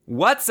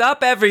What's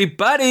up,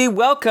 everybody?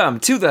 Welcome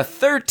to the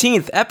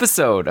 13th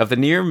episode of the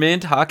Near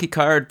Mint Hockey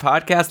Card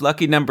Podcast,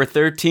 lucky number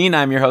 13.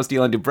 I'm your host,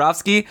 Elon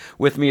Dubrovsky.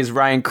 With me is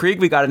Ryan Krieg.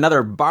 We got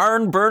another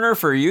barn burner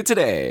for you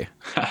today.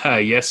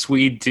 Yes,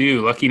 we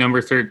do. Lucky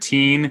number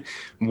 13,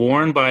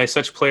 worn by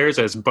such players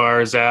as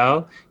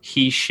Barzal,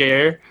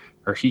 Hischier,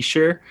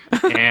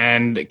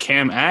 and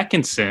Cam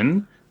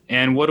Atkinson.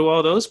 And what do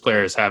all those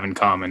players have in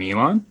common,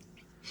 Elon?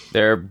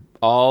 They're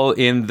all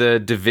in the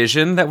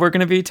division that we're going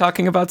to be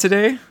talking about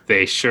today.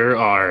 They sure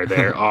are.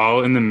 They're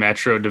all in the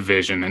Metro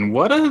division. And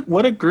what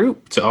a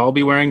group to all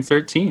be wearing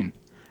 13.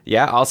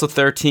 Yeah, also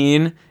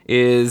 13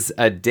 is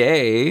a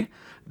day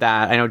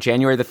that I know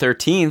January the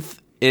 13th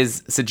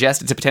is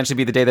suggested to potentially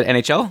be the day that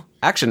NHL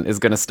action is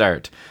going to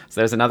start. So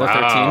there's another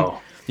 13.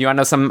 You want to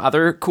know some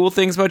other cool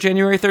things about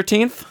January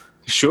 13th?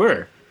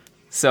 Sure.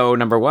 So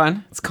number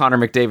one, it's Connor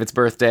McDavid's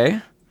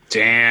birthday.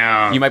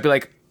 Damn. You might be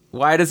like,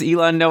 why does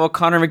Elon know what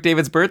Connor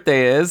McDavid's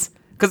birthday is?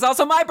 Because it's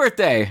also my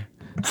birthday.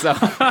 So,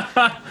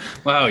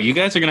 wow, you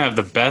guys are going to have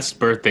the best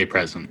birthday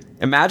present.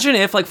 Imagine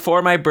if,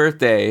 for my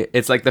birthday,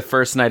 it's the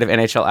first night of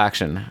NHL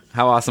action.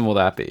 How awesome will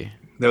that be?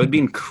 That would be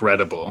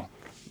incredible.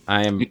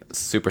 I am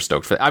super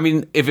stoked for that. I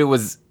mean, if it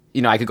was,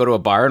 I could go to a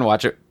bar and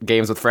watch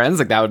games with friends,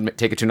 that would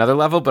take it to another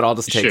level, but I'll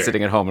just take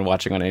sitting at home and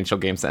watching on NHL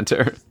Game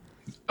Center.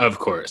 Of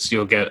course,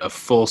 you'll get a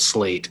full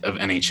slate of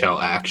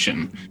NHL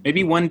action.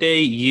 Maybe one day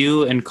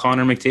you and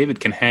Connor McDavid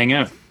can hang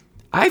out.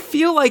 I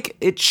feel like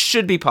it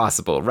should be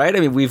possible, right? I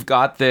mean, we've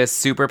got this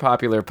super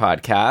popular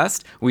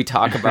podcast. We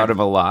talk about him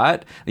a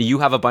lot. You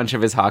have a bunch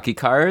of his hockey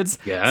cards.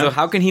 Yeah. So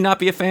how can he not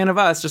be a fan of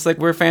us, just like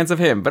we're fans of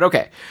him? But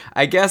okay,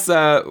 I guess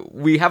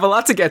we have a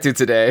lot to get to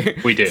today.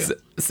 We do.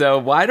 So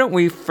why don't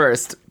we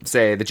first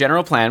say the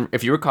general plan?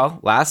 If you recall,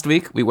 last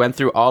week we went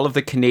through all of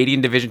the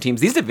Canadian division teams.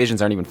 These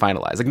divisions aren't even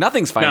finalized.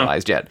 Nothing's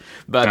finalized yet.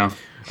 But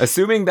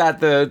assuming that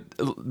the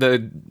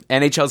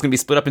NHL is going to be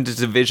split up into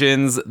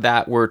divisions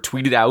that were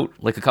tweeted out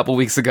a couple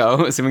weeks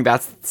ago, assuming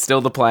that's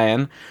still the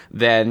plan,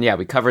 then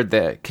we covered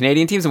the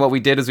Canadian teams. And what we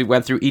did is we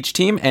went through each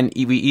team and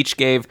we each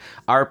gave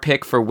our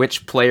pick for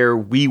which player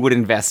we would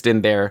invest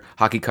in their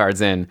hockey cards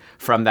in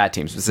from that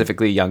team,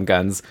 specifically Young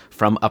Guns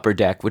from Upper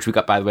Deck, which we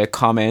got, by the way, a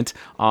comment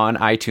on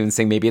iTunes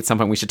saying maybe at some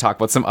point we should talk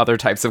about some other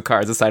types of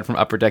cards aside from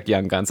Upper Deck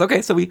Young Guns.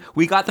 Okay, so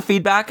we got the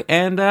feedback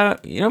and,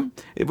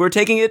 we're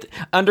taking it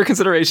under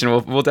consideration.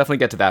 We'll definitely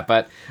get to that.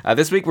 But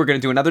this week we're going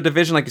to do another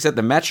division, like you said,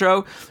 the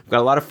Metro. We've got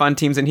a lot of fun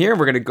teams in here.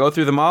 We're going to go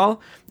through them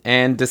all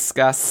and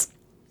discuss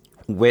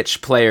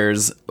which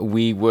players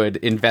we would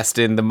invest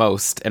in the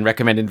most and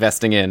recommend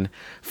investing in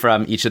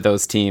from each of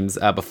those teams.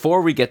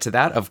 Before we get to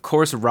that, of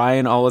course,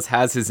 Ryan always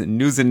has his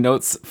news and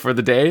notes for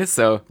the day.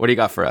 So what do you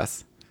got for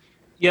us?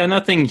 Yeah,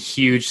 nothing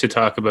huge to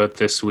talk about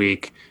this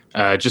week.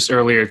 Just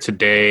earlier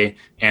today,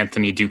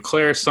 Anthony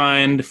Duclair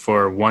signed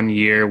for 1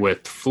 year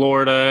with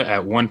Florida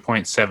at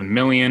 $1.7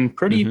 million.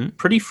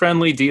 Pretty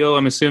friendly deal.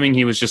 I'm assuming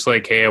he was just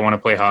like, hey, I want to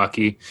play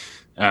hockey.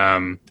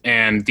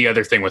 And the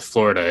other thing with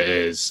Florida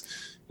is,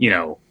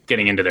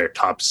 getting into their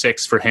top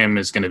six for him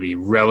is going to be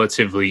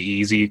relatively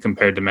easy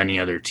compared to many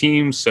other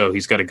teams. So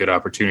he's got a good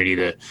opportunity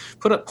to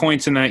put up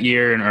points in that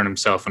year and earn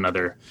himself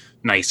another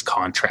nice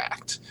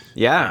contract.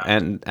 Yeah,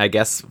 and I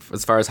guess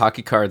as far as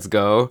hockey cards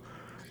go,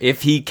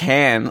 if he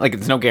can,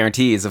 there's no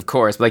guarantees, of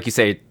course, but like you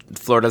say,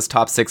 Florida's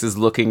top six is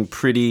looking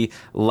pretty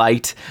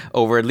light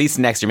over at least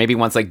next year. Maybe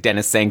once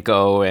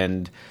Denisenko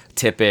and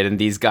Tippett and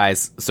these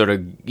guys sort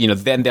of,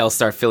 then they'll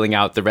start filling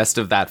out the rest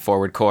of that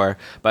forward core.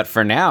 But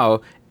for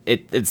now,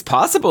 it's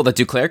possible that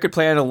Duclair could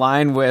play on a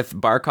line with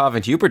Barkov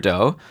and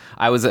Huberdeau.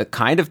 I was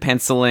kind of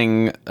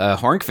penciling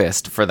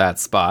Hornqvist for that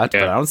spot,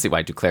 but I don't see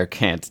why Duclair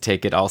can't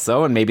take it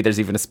also. And maybe there's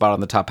even a spot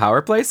on the top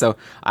power play. So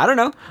I don't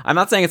know. I'm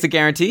not saying it's a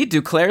guarantee.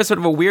 Duclair is sort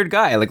of a weird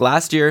guy.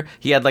 Last year,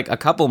 he had a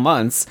couple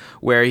months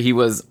where he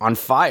was on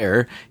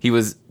fire. He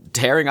was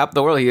tearing up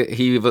the world.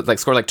 He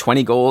scored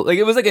 20 goals.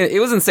 It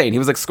was insane. He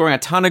was scoring a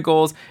ton of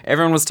goals.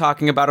 Everyone was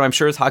talking about him. I'm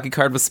sure his hockey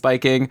card was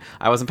spiking.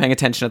 I wasn't paying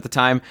attention at the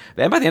time.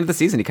 Then by the end of the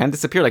season, he kind of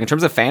disappeared. In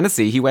terms of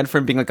fantasy, he went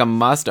from being a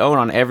must own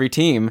on every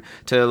team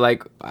to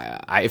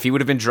if he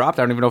would have been dropped,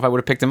 I don't even know if I would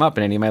have picked him up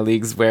in any of my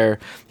leagues where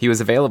he was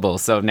available.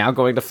 So now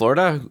going to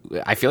Florida,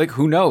 I feel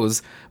who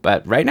knows?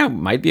 But right now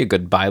might be a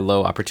good buy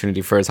low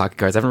opportunity for his hockey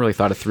cards. I haven't really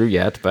thought it through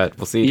yet, but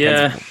we'll see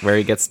where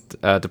he gets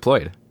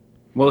deployed.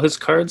 Well, his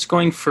card's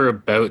going for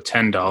about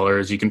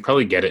 $10. You can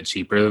probably get it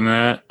cheaper than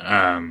that.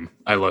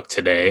 I looked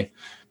today,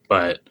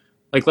 but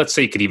let's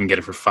say you could even get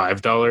it for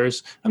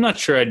 $5. I'm not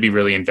sure I'd be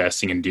really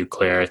investing in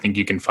Duclair. I think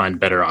you can find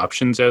better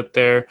options out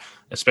there,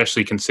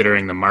 especially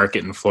considering the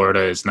market in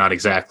Florida is not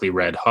exactly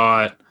red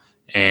hot.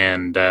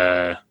 And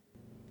they're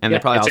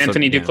probably also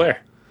Anthony Duclair.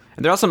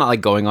 And they're also not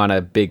like going on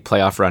a big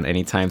playoff run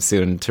anytime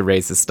soon to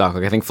raise his stock.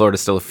 Like I think Florida's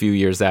still a few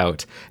years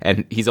out,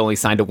 and he's only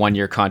signed a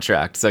 1-year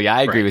contract. So yeah,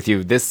 I agree with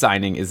you. This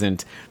signing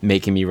isn't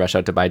making me rush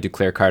out to buy a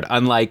Duclair card.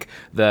 Unlike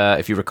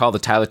if you recall, the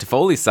Tyler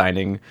Toffoli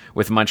signing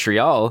with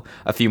Montreal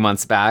a few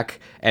months back.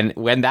 And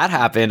when that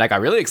happened, I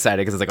got really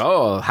excited because it's like,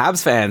 oh,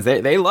 Habs fans,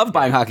 they love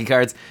buying hockey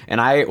cards.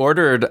 And I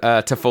ordered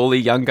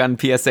Toffoli Young Gun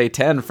PSA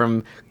 10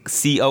 from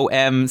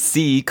COMC,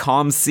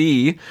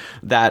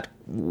 that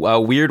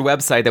weird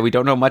website that we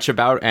don't know much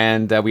about,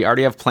 and we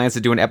already have plans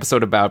to do an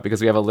episode about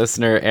because we have a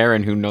listener,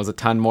 Aaron, who knows a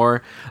ton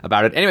more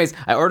about it. Anyways,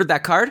 I ordered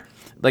that card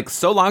like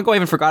so long ago, I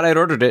even forgot I'd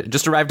ordered it. It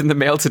just arrived in the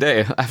mail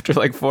today after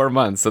like 4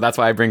 months. So that's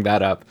why I bring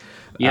that up.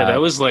 Yeah,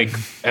 that was like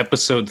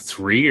episode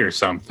 3 or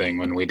something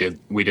when we did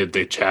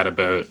the chat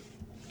about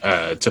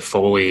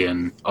Toffoli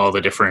and all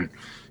the different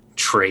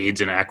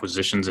trades and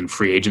acquisitions and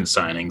free agent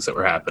signings that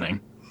were happening.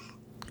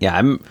 Yeah,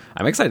 I'm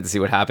excited to see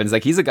what happens.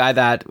 Like, he's a guy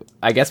that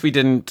I guess we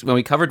didn't, when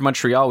we covered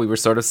Montreal, we were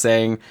sort of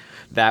saying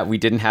that we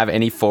didn't have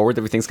any forward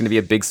that we think is going to be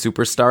a big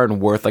superstar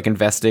and worth like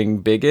investing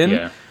big in.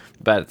 Yeah.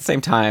 But at the same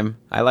time,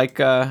 I think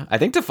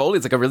Toffoli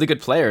is like a really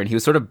good player, and he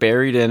was sort of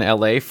buried in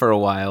LA for a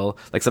while,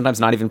 like sometimes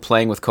not even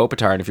playing with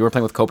Kopitar. And if you were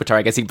playing with Kopitar,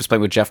 I guess he was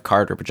playing with Jeff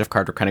Carter, but Jeff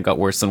Carter kind of got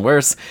worse and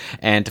worse,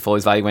 and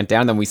Toffoli's value went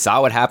down. Then we saw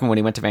what happened when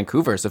he went to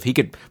Vancouver. So if he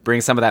could bring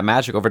some of that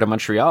magic over to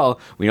Montreal,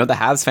 we know the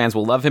Habs fans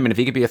will love him, and if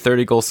he could be a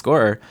 30-goal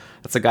scorer,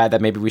 that's a guy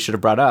that maybe we should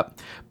have brought up.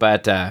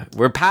 But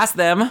we're past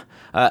them.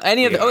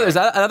 There's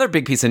another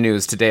big piece of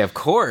news today, of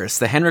course,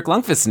 the Henrik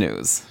Lundqvist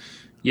news.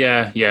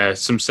 Yeah.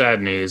 Some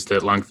sad news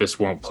that Lundqvist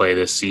won't play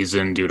this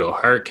season due to a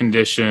heart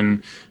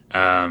condition.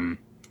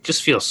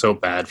 Just feel so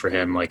bad for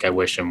him. Like, I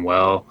wish him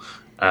well.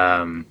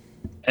 And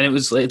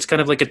it's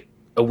kind of like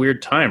a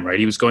weird time, right?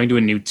 He was going to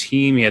a new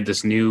team. He had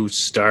this new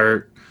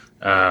start.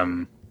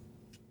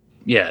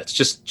 It's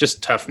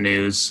just tough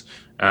news.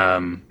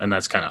 And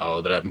that's kind of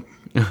all that I'm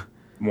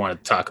want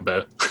to talk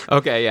about.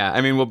 Okay, yeah.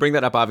 I mean, we'll bring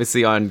that up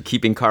obviously on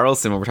Keeping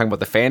Karlsson when we're talking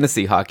about the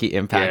fantasy hockey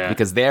impact,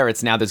 because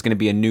there's going to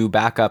be a new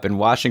backup in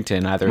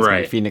Washington. Either it's going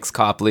to be Phoenix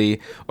Copley,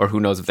 or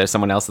who knows if there's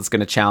someone else that's going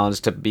to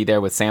challenge to be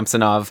there with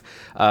Samsonov.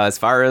 As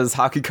far as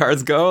hockey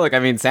cards go,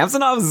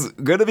 Samsonov's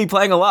going to be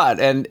playing a lot,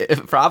 and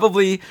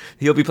probably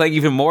he'll be playing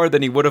even more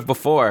than he would have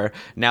before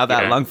now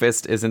that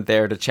Lundqvist isn't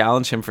there to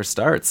challenge him for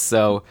starts.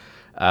 So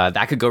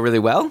that could go really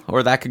well,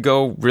 or that could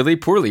go really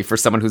poorly for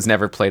someone who's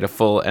never played a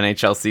full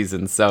NHL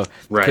season. So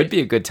it could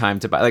be a good time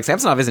to buy. Like,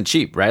 Samsonov isn't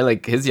cheap, right?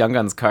 Like, his Young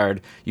Guns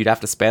card, you'd have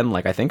to spend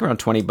I think around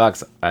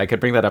 $20. I could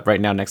bring that up right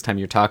now next time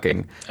you're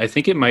talking. I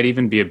think it might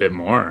even be a bit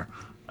more.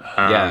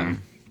 And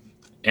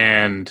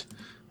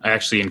I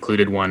actually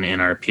included one in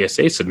our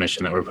PSA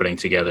submission that we're putting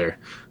together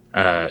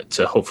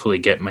to hopefully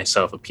get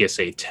myself a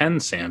PSA 10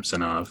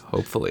 Samsonov.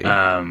 Hopefully.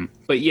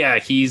 But yeah,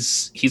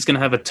 he's going to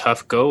have a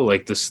tough go.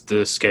 Like,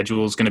 the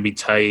schedule is going to be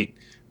tight.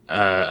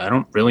 I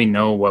don't really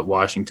know what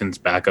Washington's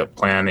backup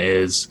plan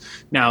is.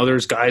 Now,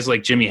 there's guys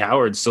like Jimmy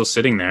Howard still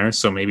sitting there,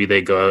 so maybe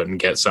they go out and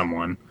get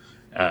someone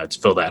to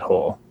fill that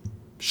hole.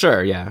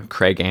 Sure, yeah.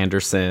 Craig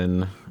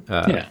Anderson.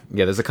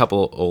 There's a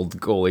couple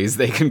old goalies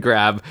they can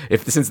grab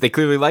since they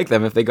clearly like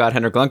them if they got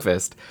Henrik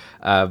Lundqvist.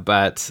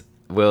 But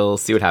we'll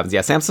see what happens.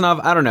 Yeah, Samsonov,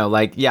 I don't know.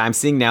 I'm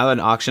seeing now an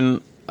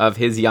auction of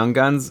his Young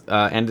Guns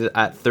ended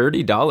at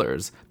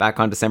 $30 back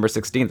on December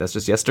 16th. That's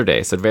just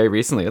yesterday. So very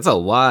recently. That's a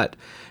lot.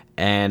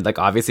 And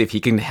obviously if he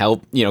can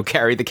help,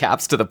 carry the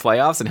Caps to the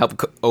playoffs and help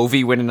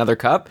Ovi win another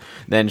cup,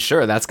 then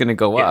sure, that's going to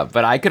go up.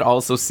 But I could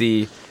also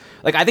see,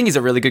 I think he's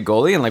a really good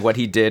goalie, and what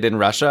he did in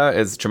Russia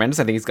is tremendous.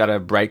 I think he's got a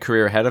bright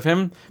career ahead of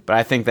him. But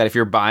I think that if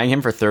you're buying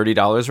him for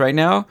 $30 right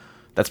now,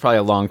 that's probably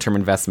a long-term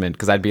investment,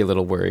 because I'd be a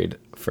little worried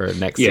for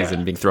next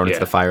season being thrown into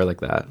the fire like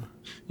that.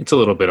 It's a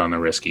little bit on the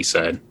risky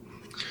side.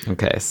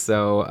 Okay,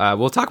 so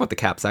we'll talk about the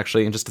Caps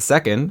actually in just a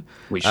second.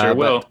 We sure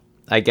will.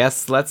 I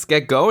guess let's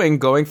get going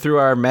through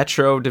our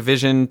Metro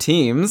Division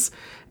teams.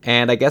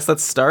 And I guess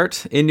let's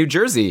start in New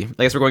Jersey.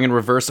 I guess we're going in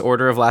reverse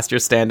order of last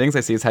year's standings.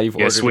 I see is how you've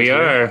ordered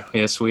it.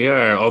 Yes, we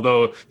are.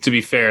 Although, to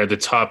be fair, the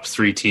top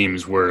 3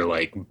 teams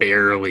were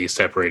barely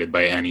separated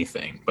by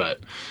anything. But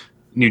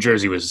New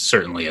Jersey was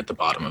certainly at the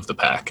bottom of the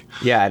pack.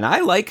 Yeah, and I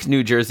like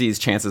New Jersey's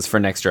chances for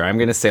next year. I'm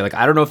going to say,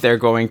 I don't know if they're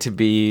going to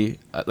be,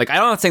 I'm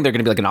not saying they're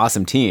going to be an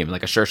awesome team,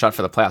 a sure shot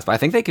for the playoffs, but I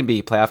think they can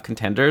be playoff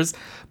contenders.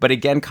 But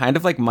again, kind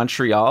of like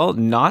Montreal,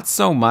 not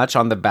so much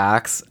on the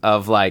backs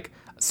of,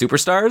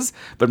 superstars,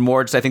 but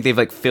more just I think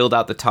they've filled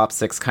out the top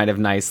 6 kind of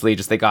nicely.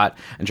 Just they got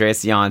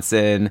Andreas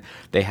Janssen,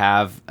 they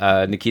have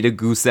Nikita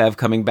Gusev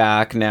coming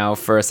back now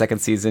for a second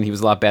season. He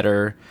was a lot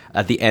better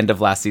at the end of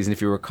last season,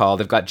 if you recall.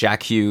 They've got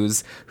Jack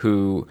Hughes,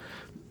 who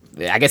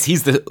I guess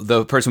he's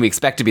the person we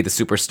expect to be the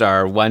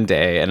superstar one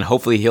day, and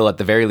hopefully he'll at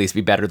the very least be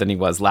better than he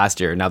was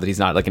last year, now that he's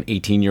not an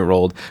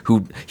 18-year-old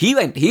who he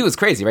was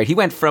crazy, right? He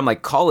went from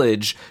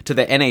college to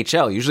the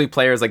NHL. Usually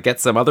players get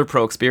some other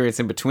pro experience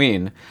in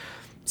between.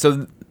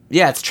 So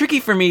yeah, it's tricky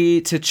for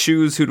me to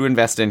choose who to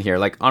invest in here.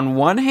 On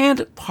one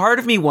hand, part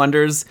of me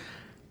wonders,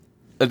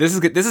 this is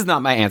good. This is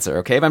not my answer,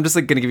 okay? But I'm just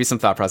like going to give you some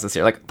thought process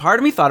here. Like, part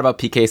of me thought about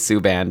PK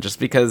Subban just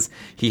because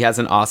he has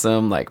an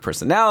awesome like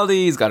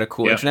personality. He's got a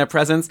cool internet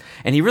presence,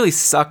 and he really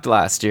sucked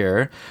last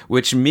year,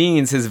 which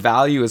means his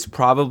value is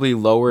probably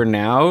lower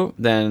now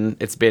than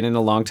it's been in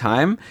a long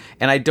time.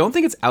 And I don't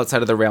think it's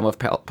outside of the realm of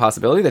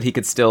possibility that he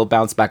could still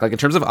bounce back. Like in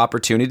terms of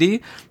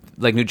opportunity,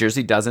 like New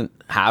Jersey doesn't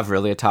have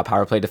really a top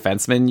power play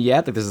defenseman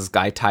yet. Like there's this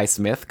guy Ty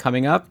Smith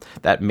coming up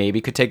that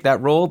maybe could take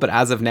that role, but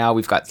as of now,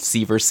 we've got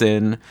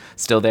Severson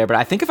still there. But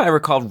I think if I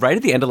recall, right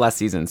at the end of last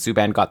season,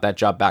 Subban got that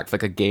job back for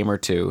like a game or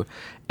two.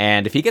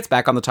 And if he gets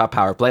back on the top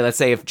power play, let's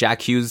say if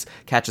Jack Hughes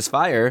catches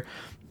fire,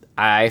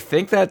 I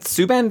think that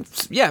Subban,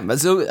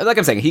 so like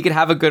I'm saying, he could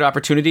have a good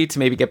opportunity to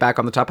maybe get back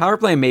on the top power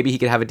play, and maybe he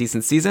could have a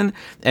decent season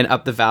and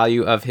up the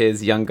value of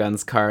his Young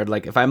Guns card.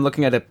 Like if I'm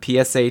looking at a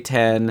PSA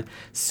 10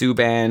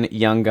 Subban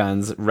Young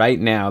Guns right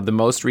now, the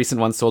most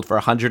recent one sold for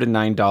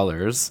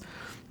 $109,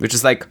 which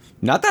is like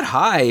not that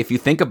high if you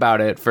think about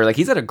it. For like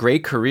he's had a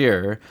great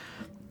career.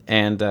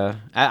 And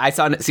I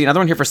see another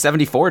one here for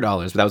 $74,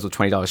 but that was with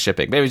 $20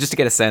 shipping. But it was just to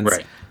get a sense.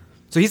 Right.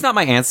 So he's not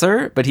my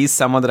answer, but he's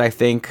someone that I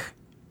think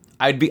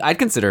I'd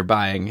consider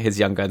buying his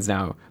Young Guns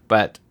now.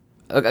 But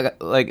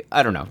like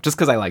I don't know, just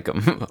because I like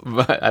him.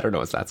 But I don't know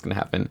if that's going to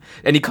happen.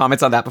 Any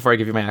comments on that before I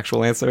give you my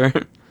actual answer?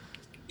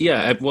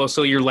 Yeah, well,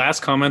 so your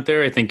last comment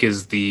there, I think,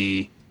 is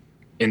the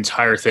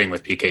entire thing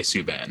with PK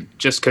Subban,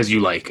 just because you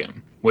like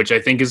him, which I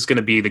think is going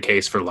to be the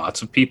case for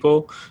lots of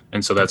people.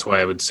 And so that's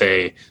why I would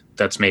say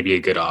that's maybe a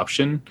good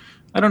option.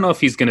 I don't know if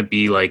he's going to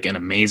be like an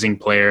amazing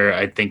player.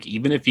 I think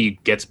even if he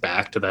gets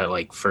back to that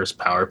like first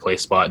power play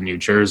spot in New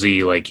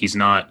Jersey, like he's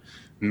not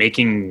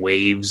making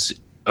waves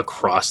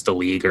across the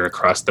league or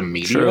across the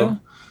media. True.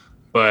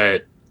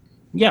 But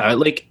yeah,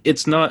 like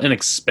it's not an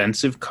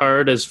expensive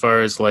card as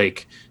far as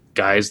like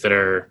guys that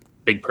are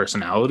big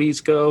personalities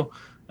go.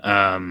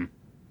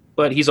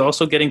 But he's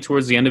also getting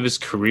towards the end of his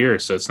career.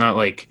 So it's not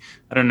like,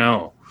 I don't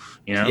know.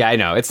 You know? Yeah, I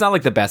know. It's not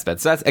like the best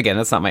bet. So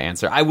that's not my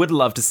answer. I would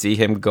love to see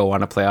him go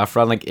on a playoff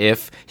run. Like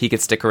if he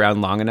could stick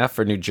around long enough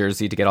for New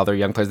Jersey to get all their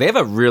young players. They have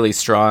a really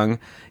strong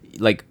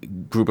like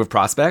group of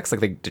prospects.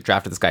 Like they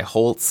drafted this guy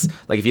Holtz.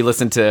 Like if you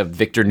listen to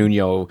Victor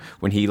Nuno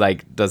when he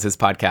like does his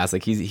podcast,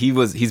 like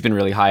he's been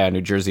really high on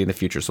New Jersey in the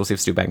future. So we'll see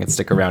if Subban can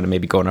stick around and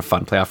maybe go on a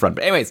fun playoff run.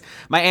 But anyways,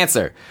 my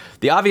answer.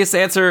 The obvious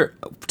answer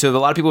to a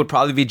lot of people would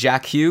probably be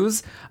Jack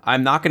Hughes.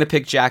 I'm not going to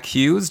pick Jack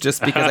Hughes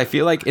just because I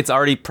feel like it's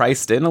already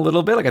priced in a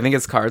little bit. Like I think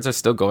his cards are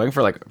still going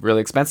for like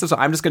really expensive. So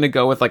I'm just going to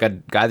go with like a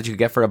guy that you could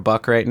get for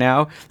 $1 right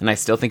now. And I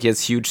still think he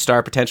has huge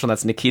star potential. And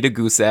that's Nikita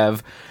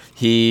Gusev.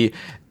 He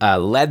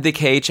led the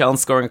KHL in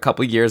scoring a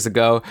couple years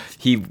ago.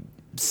 He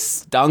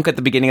stunk at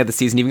the beginning of the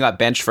season, even got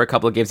benched for a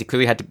couple of games. He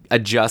clearly had to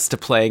adjust to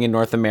playing in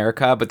North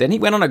America, but then he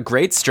went on a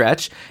great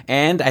stretch.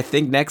 And I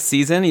think next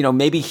season,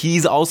 maybe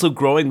he's also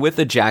growing with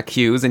a Jack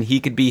Hughes and he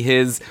could be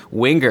his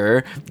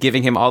winger,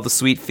 giving him all the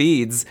sweet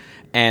feeds.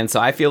 And so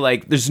I feel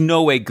like there's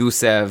no way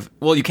Gusev,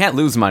 well, you can't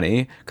lose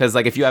money because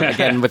like if you have,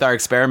 again, with our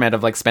experiment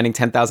of like spending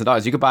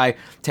 $10,000, you could buy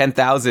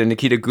 10,000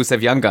 Nikita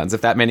Gusev Young Guns if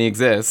that many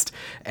exist.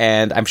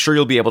 And I'm sure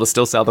you'll be able to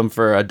still sell them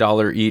for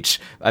 $1 each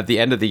at the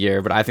end of the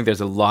year. But I think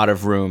there's a lot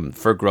of room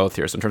for growth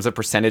here. So in terms of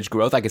percentage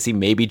growth, I could see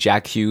maybe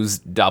Jack Hughes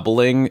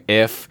doubling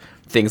if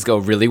things go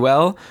really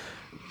well.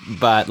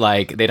 But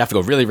like they'd have to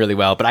go really, really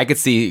well. But I could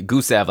see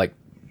Gusev like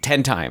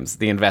 10 times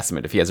the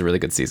investment if he has a really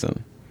good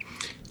season.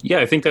 Yeah,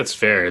 I think that's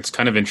fair. It's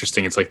kind of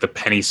interesting. It's like the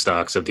penny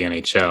stocks of the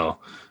NHL.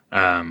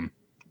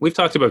 We've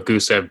talked about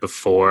Gusev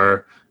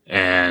before,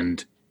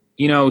 and,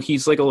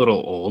 he's like a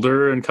little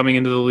older and coming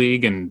into the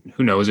league, and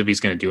who knows if he's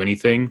going to do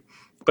anything.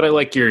 But I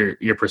like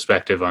your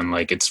perspective on,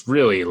 like, it's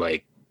really,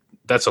 like,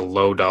 that's a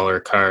low-dollar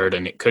card,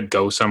 and it could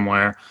go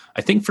somewhere.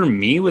 I think for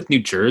me with New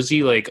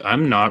Jersey, like,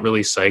 I'm not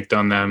really psyched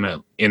on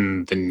them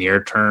in the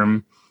near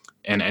term,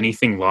 and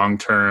anything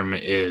long-term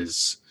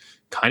is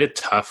kind of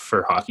tough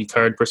for hockey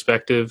card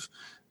perspective.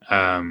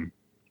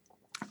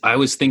 I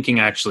was thinking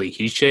actually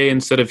Hischier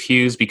instead of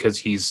Hughes because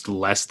he's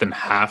less than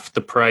half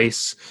the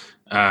price,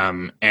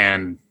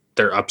 and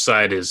their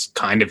upside is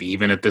kind of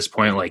even at this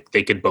point. Like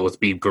they could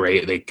both be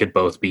great. They could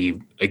both be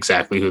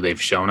exactly who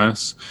they've shown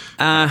us.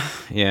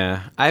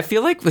 Yeah. I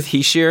feel like with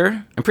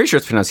Hischier, I'm pretty sure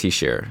it's pronounced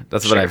Hischier.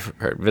 That's what I've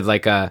heard. But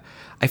like, I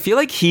feel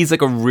like he's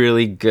like a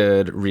really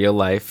good real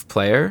life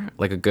player,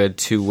 like a good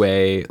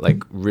two-way,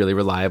 like really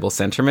reliable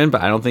centerman.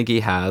 But I don't think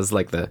he has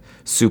like the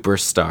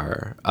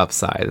superstar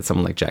upside that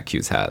someone like Jack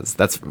Hughes has.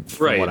 That's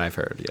from what I've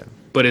heard. Yeah.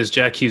 But is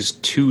Jack Hughes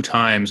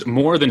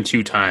more than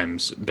two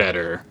times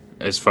better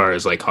as far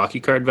as like hockey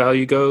card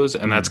value goes?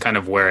 And that's kind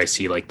of where I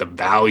see like the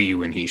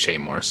value in Hischier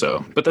more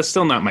so. But that's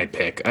still not my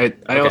pick. I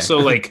also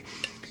like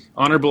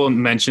honorable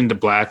mention to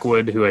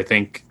Blackwood, who I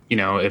think,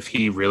 if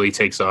he really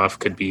takes off,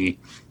 could be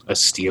a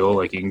steal.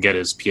 Like you can get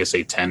his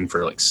PSA 10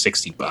 for like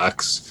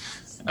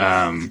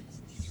 $60.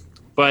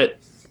 But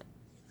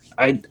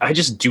I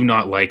just do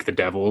not like the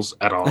Devils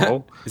at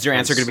all. Is your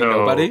answer going to be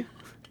nobody?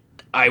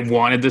 I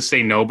wanted to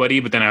say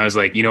nobody, but then I was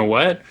like, you know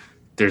what?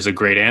 There's a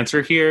great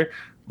answer here.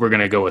 We're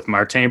going to go with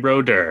Martin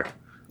Brodeur.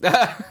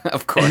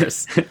 Of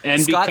course.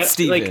 And Scott because,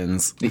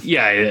 Stevens.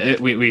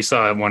 We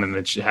saw one in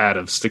the chat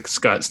of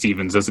Scott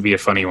Stevens. This would be a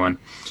funny one.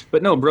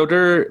 But no,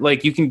 Brodeur,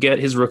 like, you can get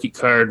his rookie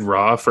card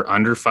raw for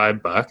under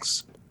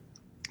 $5.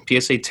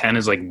 PSA 10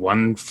 is like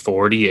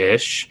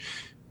 140-ish.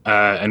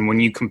 And when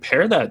you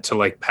compare that to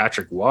like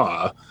Patrick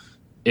Waugh,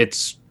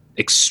 it's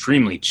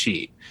extremely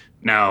cheap.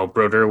 Now,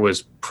 Brodeur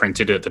was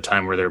printed at the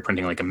time where they were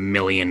printing like 1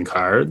 million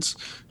cards,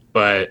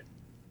 but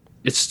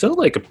it's still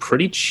like a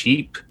pretty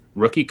cheap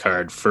rookie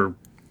card for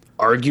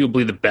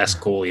arguably the best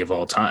goalie of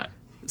all time.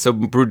 So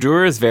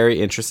Brodeur is very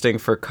interesting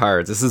for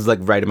cards. This is like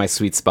right in my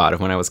sweet spot of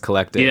when I was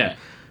collecting. Yeah.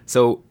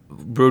 So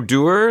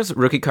Brodeur's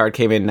rookie card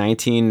came in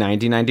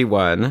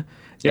 1990-91,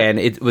 and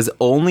it was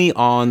only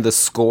on the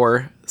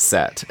Score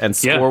set, and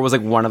Score was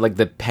like one of like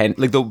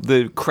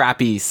the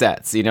crappy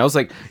sets, you know. It's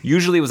like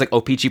usually it was like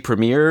O-Pee-Chee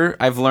Premier,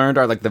 I've learned,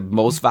 are like the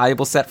most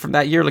valuable set from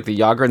that year, like the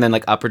Yager, and then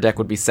like Upper Deck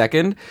would be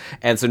second.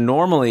 And so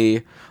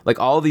normally like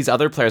all these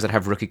other players that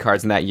have rookie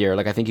cards in that year,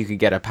 like I think you could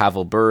get a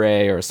Pavel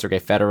Bure or a Sergei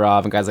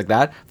Fedorov and guys like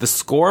that. The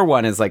Score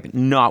one is like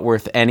not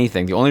worth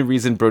anything. The only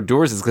reason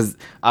Brodeur's is because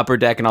Upper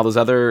Deck and all those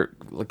other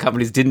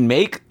companies didn't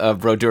make a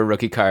Brodeur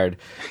rookie card.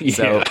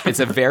 So it's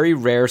a very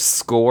rare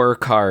Score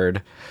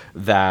card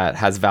that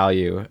has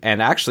value.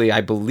 And actually,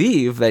 I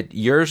believe that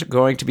you're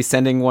going to be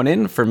sending one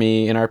in for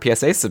me in our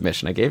PSA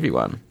submission. I gave you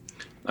one.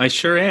 I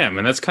sure am.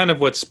 And that's kind of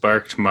what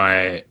sparked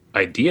my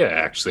idea,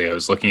 actually. I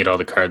was looking at all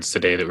the cards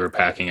today that we're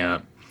packing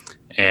up.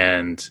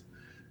 And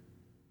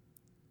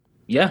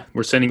yeah,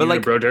 we're sending you a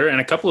Brodeur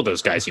and a couple of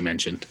those guys you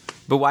mentioned.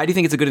 But why do you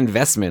think it's a good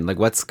investment? Like,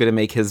 what's going to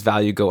make his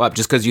value go up?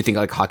 Just because you think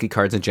like hockey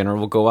cards in general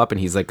will go up and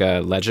he's like a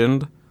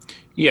legend?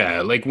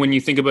 Yeah, like when you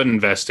think about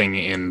investing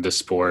in the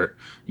sport,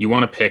 you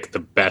want to pick the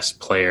best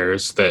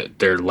players that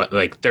their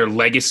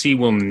legacy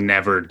will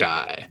never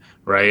die,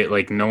 right?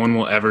 Like no one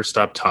will ever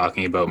stop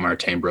talking about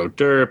Martin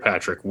Brodeur,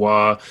 Patrick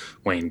Waugh,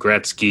 Wayne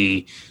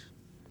Gretzky,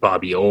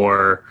 Bobby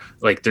Orr.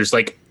 Like there's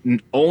like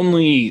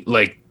only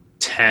like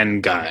 10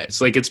 guys.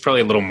 Like it's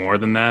probably a little more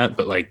than that,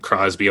 but like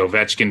Crosby,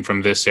 Ovechkin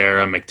from this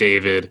era,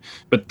 McDavid.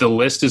 But the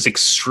list is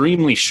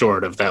extremely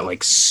short of that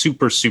like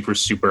super, super,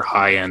 super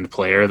high end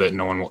player that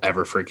no one will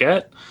ever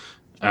forget.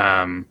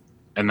 And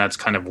that's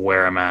kind of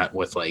where I'm at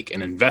with like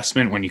an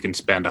investment when you can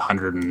spend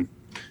 $120,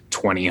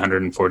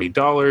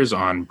 $140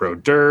 on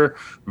Brodeur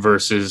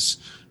versus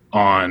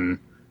on,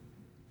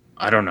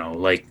 I don't know,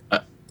 like,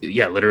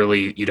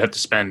 literally you'd have to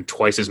spend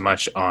twice as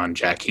much on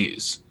Jack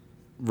Hughes.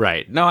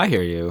 Right. No, I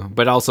hear you.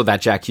 But also that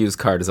Jack Hughes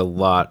card is a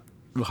lot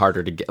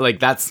harder to get.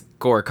 Like that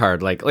Score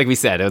card, like we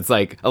said, it's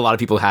like a lot of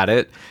people had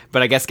it.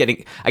 But I guess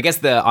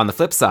on the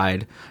flip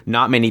side,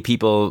 not many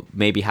people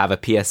maybe have a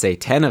PSA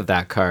 10 of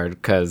that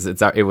card because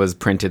it was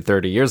printed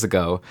 30 years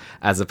ago,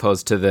 as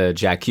opposed to the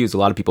Jack Hughes. A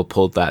lot of people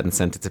pulled that and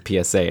sent it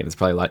to PSA, and it's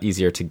probably a lot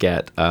easier to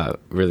get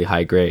really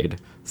high grade.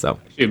 So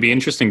it'd be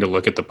interesting to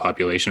look at the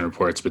population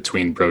reports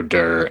between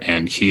Brodeur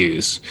and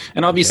Hughes.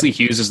 And obviously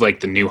Hughes is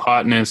like the new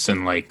hotness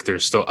and like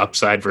there's still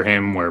upside for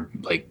him where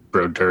like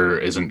Brodeur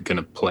isn't going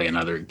to play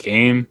another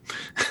game.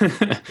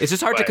 It's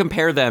just hard to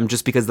compare them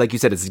just because like you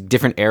said, it's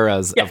different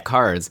eras of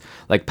cards.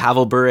 Like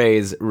Pavel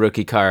Bure's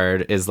rookie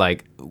card is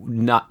like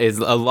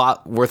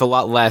worth a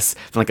lot less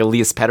than like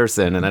Elias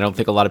Pettersson. And I don't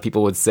think a lot of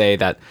people would say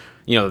that,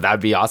 you know,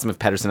 that'd be awesome if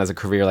Pettersson has a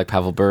career like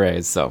Pavel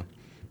Bure's. So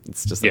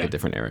it's just like a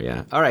different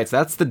area. All right, so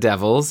that's the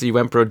Devils. You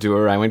went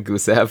Brodeur, I went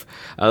Gusev.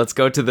 Let's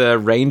go to the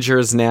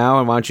Rangers now,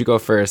 and why don't you go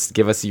first?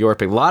 Give us your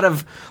pick. A lot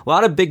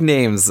of big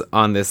names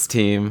on this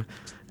team.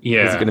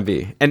 Yeah, is it going to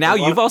be? And now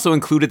you've also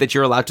included that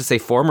you're allowed to say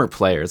former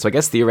players. So I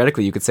guess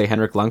theoretically you could say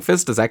Henrik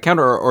Lundqvist. Does that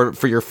count, or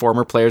for your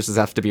former players does it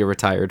have to be a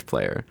retired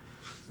player?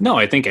 No,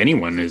 I think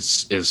anyone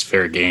is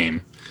fair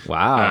game.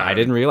 Wow, I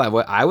didn't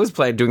realize. I was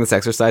doing this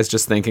exercise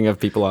just thinking of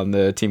people on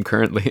the team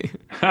currently.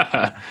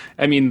 I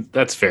mean,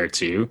 that's fair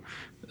too.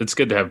 It's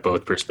good to have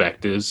both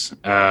perspectives.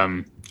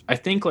 I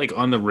think like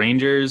on the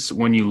Rangers,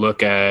 when you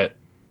look at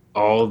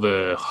all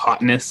the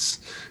hotness,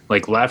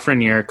 like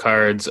Lafreniere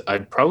cards,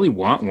 I'd probably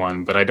want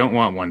one, but I don't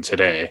want one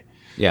today.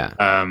 Yeah.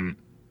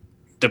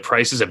 The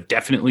prices have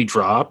definitely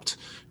dropped,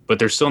 but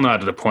they're still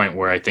not at a point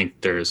where I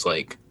think there's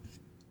like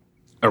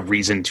a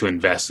reason to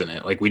invest in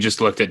it. Like we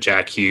just looked at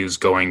Jack Hughes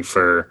going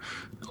for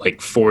like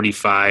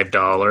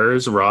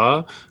 $45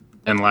 raw,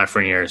 and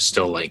Lafreniere is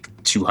still like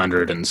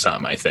 200 and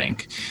some, I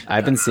think.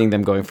 I've been seeing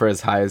them going for as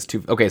high as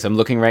Okay, so I'm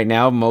looking right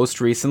now. Most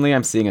recently,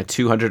 I'm seeing a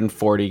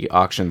 240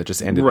 auction that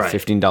just ended with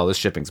 $15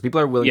 shipping. So people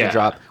are willing to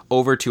drop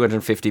over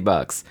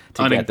 $250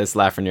 to get this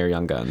Lafreniere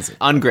Young Guns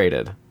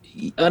ungraded.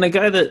 And a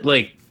guy that,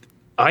 like,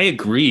 I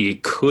agree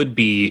could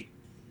be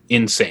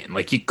insane.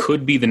 Like, he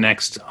could be the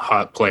next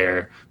hot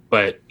player,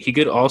 but he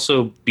could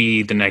also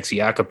be the next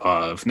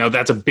Yakupov. Now,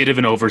 that's a bit of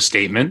an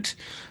overstatement.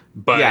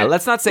 But yeah,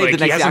 let's not say like, the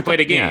next he hasn't played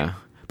a game. Yeah.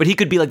 But he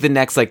could be like the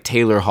next like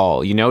Taylor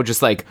Hall, you know,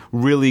 just like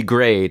really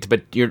great.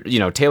 But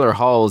Taylor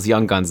Hall's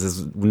Young Guns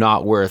is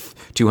not worth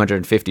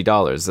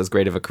 $250. As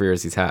great of a career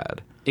as he's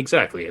had.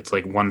 Exactly, it's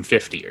like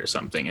 $150 or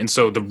something. And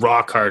so the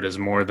raw card is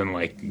more than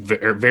like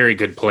very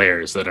good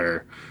players that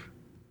are.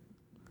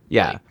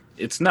 Yeah,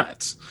 it's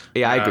nuts.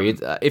 Yeah, I agree.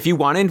 If you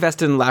want to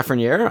invest in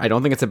Lafreniere, I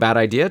don't think it's a bad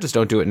idea. Just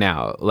don't do it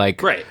now.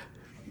 Like, Right.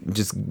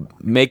 just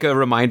make a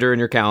reminder in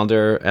your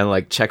calendar and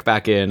like check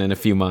back in a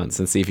few months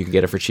and see if you can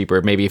get it for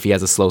cheaper. Maybe if he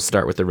has a slow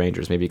start with the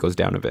Rangers, maybe it goes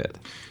down a bit.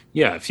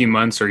 Yeah, a few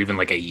months or even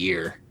like a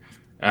year.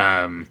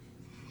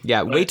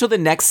 Yeah, wait till the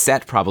next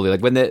set probably, like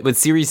when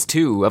Series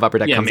 2 of Upper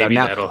Deck comes out. maybe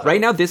Now, that'll help. right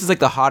now, this is like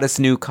the hottest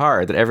new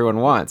card that everyone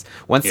wants.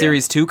 Once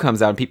Series 2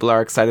 comes out and people are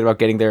excited about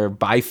getting their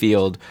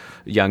Byfield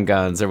Young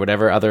Guns or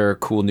whatever other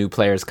cool new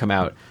players come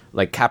out,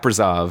 like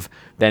Kaprizov,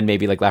 then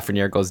maybe like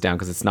Lafreniere goes down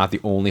because it's not the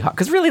only hot.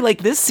 Because really,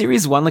 like this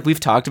Series 1, like we've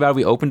talked about,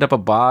 we opened up a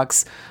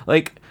box,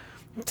 like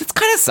it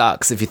kind of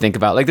sucks if you think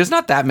about it. Like there's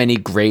not that many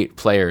great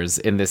players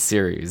in this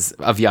series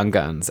of Young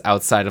Guns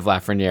outside of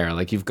Lafreniere.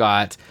 Like you've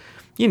got,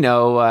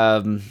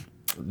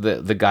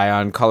 the guy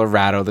on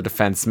Colorado, the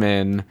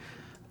defenseman,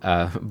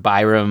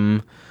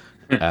 Byram.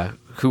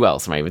 Who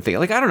else am I even thinking?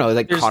 Like I don't know,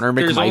 like Connor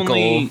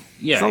McMichael.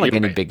 It's not like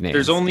any big names.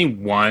 There's only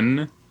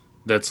one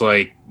that's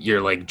like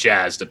you're like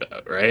jazzed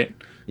about, right?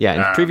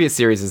 Yeah, in previous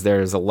series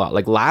there's a lot.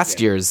 Like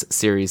last year's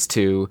Series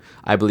 2,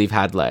 I believe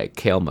had like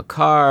Cale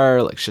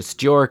Makar, like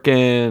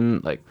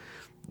Shestyorkin, like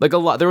a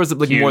lot. There was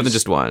like Hughes. more than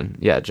just one.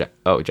 Yeah, Jack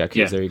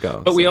Hughes. There you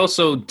go. But we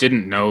also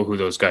didn't know who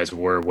those guys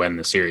were when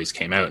the series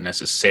came out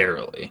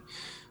necessarily.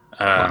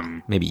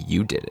 Well, maybe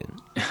you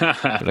didn't.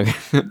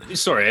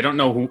 Sorry, I don't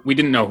know who. We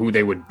didn't know who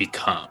they would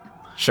become.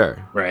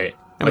 Sure. Right.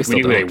 And we still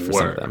knew don't they for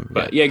some were. of them.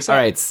 But yeah, exactly.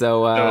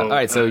 All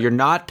right. So you're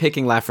not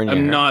picking Lafreniere.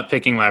 I'm not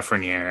picking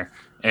Lafreniere,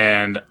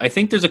 and I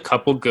think there's a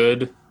couple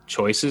good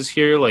choices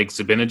here, like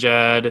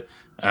Zibanejad.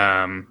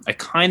 I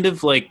kind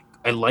of like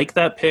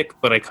that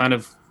pick, but I kind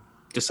of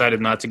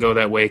decided not to go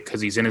that way because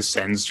he's in his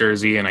Sens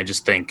jersey, and I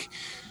just think,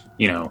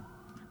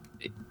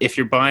 if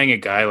you're buying a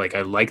guy, like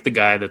I like the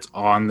guy that's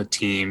on the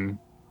team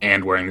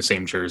and wearing the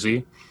same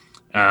jersey.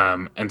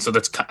 And so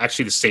that's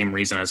actually the same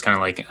reason I was kind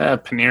of like,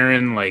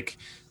 Panarin, like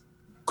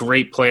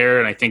great player,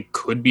 and I think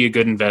could be a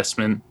good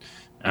investment.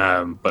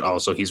 But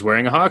also he's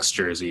wearing a Hawks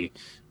jersey.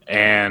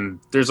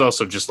 And there's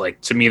also just like,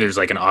 to me, there's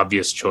like an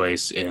obvious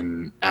choice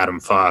in Adam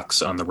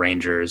Fox on the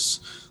Rangers.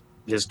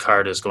 His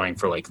card is going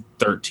for like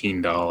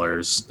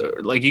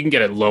 $13. Like you can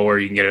get it lower,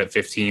 you can get it at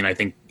 15. I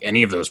think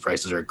any of those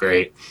prices are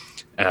great.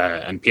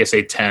 And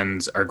PSA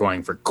 10s are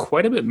going for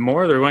quite a bit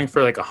more. They're going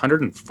for like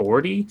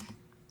 140.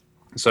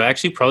 So I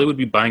actually probably would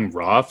be buying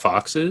raw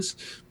Foxes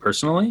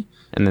personally.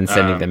 And then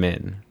sending them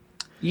in.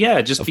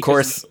 Yeah, just of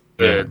because course,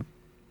 the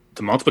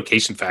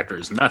multiplication factor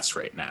is nuts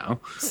right now.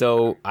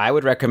 So I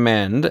would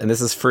recommend, and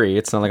this is free,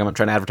 it's not like I'm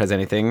trying to advertise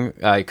anything,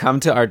 come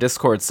to our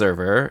Discord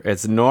server.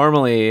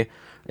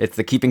 It's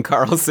the Keeping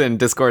Karlsson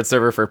Discord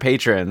server for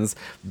patrons,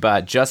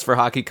 but just for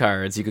hockey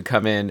cards, you could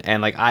come in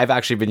and like I've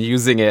actually been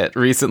using it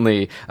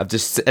recently of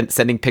just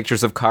sending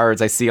pictures of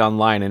cards I see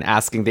online and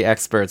asking the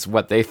experts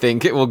what they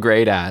think it will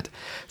grade at.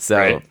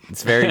 So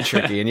It's very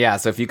tricky. And yeah,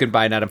 so if you can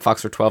buy an Adam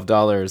Fox for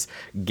 $12,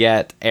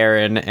 get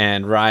Aaron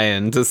and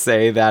Ryan to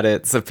say that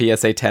it's a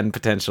PSA 10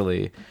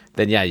 potentially,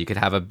 then yeah, you could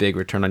have a big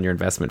return on your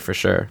investment for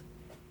sure.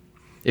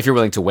 If you're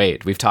willing to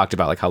wait. We've talked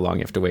about like how long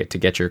you have to wait to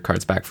get your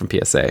cards back from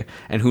PSA,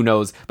 and who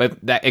knows, but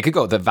the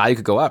value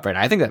could go up, right?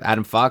 I think that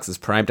Adam Fox is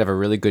primed to have a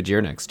really good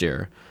year next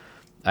year.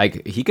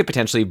 Like he could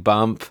potentially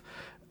bump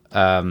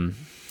the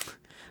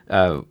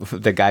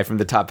guy from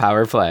the top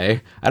power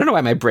play. I don't know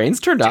why my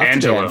brain's turned off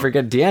today. I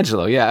forget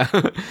D'Angelo. Yeah.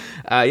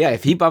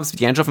 If he bumps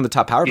D'Angelo from the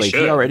top power play,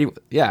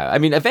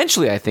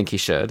 eventually I think he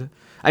should.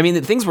 I mean,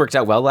 things worked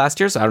out well last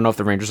year, so I don't know if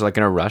the Rangers are like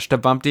in a rush to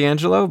bump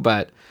D'Angelo,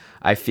 but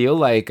I feel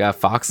like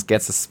Fox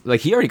gets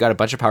he already got a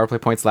bunch of power play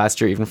points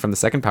last year, even from the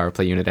second power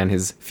play unit, and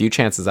his few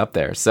chances up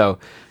there. So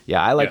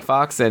yeah, I like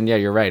Fox, and yeah,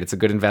 you're right, it's a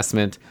good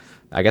investment.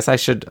 I guess I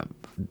should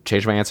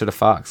change my answer to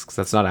Fox because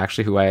that's not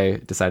actually who I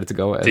decided to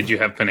go with. Did you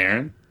have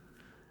Panarin?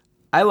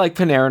 I like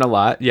Panarin a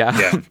lot.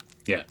 Yeah.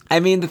 Yeah. I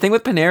mean, the thing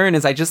with Panarin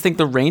is I just think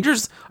the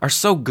Rangers are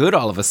so good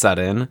all of a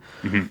sudden.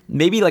 Mm-hmm.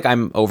 Maybe like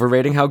I'm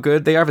overrating how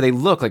good they are, but they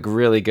look like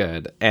really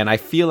good. And I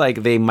feel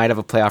like they might have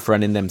a playoff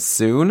run in them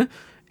soon.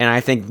 And I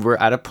think we're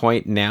at a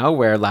point now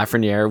where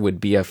Lafreniere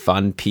would be a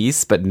fun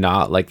piece, but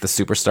not like the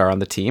superstar on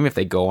the team. If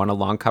they go on a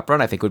long cup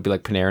run, I think it would be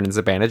like Panarin and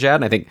Zibanejad.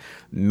 And I think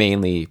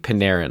mainly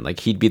Panarin,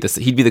 like he'd be the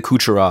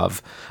Kucherov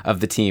of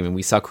the team. And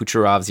we saw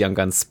Kucherov's young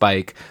gun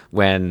spike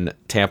when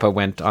Tampa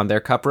went on their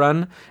cup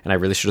run. And I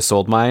really should have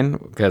sold mine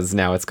because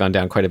now it's gone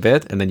down quite a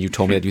bit. And then you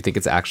told me that you think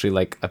it's actually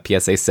like a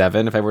PSA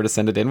 7 if I were to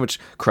send it in, which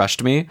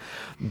crushed me.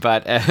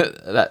 But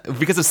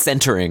because of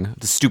centering,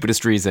 the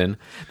stupidest reason.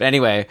 But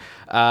anyway,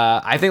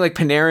 I think like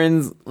Panarin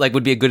like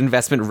would be a good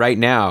investment right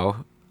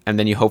now, and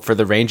then you hope for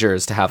the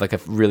Rangers to have like a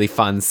really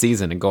fun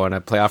season and go on a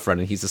playoff run,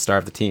 and he's the star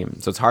of the team.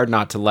 So it's hard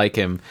not to like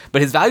him,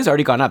 but his value's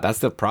already gone up. That's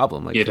the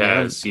problem. Like it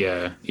has,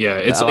 yeah.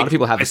 It's a lot of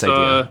people have this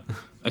idea.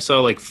 I saw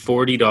like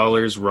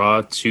 $40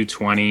 raw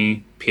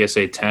 220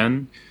 PSA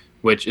 10,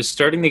 which is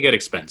starting to get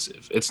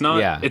expensive. It's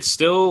not. Yeah. It's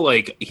still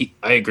like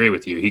I agree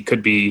with you. He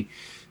could be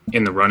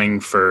in the running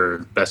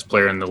for best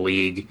player in the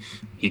league.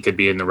 He could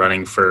be in the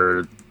running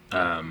for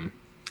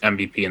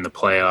MVP in the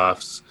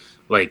playoffs.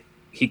 Like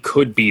he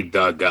could be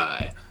the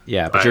guy.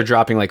 Yeah, but you're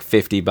dropping like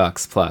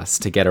 $50 plus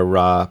to get a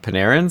raw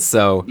Panarin,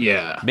 so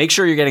yeah, make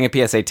sure you're getting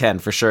a PSA 10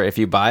 for sure if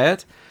you buy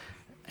it.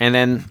 And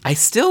then I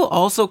still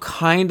also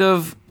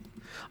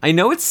I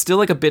know it's still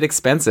like a bit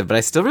expensive, but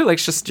I still really like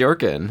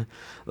Shesterkin.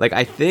 Like,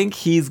 I think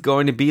he's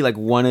going to be like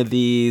one of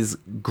these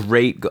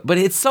but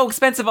it's so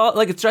expensive.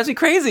 Like, it drives me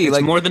crazy. It's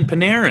like more than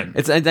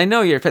Panarin. I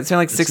know you're spending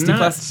like 60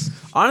 plus.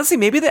 Honestly,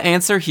 maybe the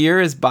answer here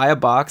is buy a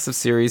box of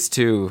Series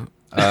 2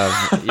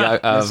 of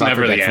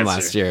never the answer from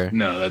last year.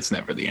 No, that's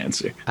never the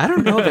answer. I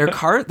don't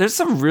know. There's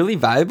some really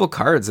valuable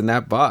cards in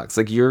that box.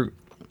 Like,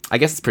 I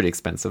guess it's pretty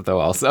expensive though.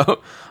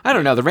 Also, I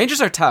don't know. The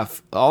Rangers are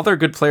tough. All their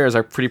good players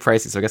are pretty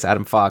pricey. So I guess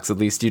Adam Fox, at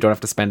least you don't have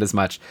to spend as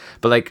much.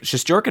 But like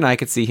Shesterkin, I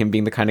could see him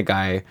being the kind of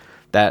guy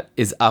that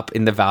is up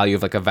in the value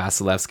of like a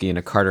Vasilevsky and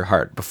a Carter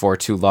Hart before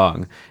too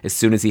long. As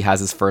soon as he has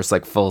his first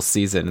like full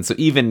season, and so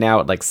even now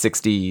at like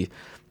 60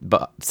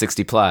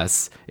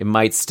 plus, it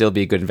might still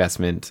be a good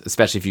investment,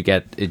 especially if you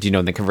get it,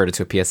 then convert it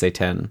to a PSA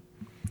 10.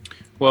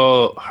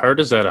 Well, Hart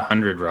is at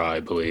 100 raw, I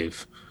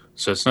believe,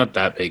 so it's not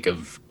that big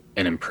of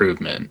an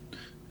improvement.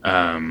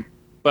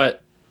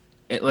 But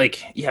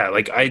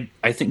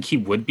I think he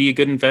would be a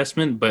good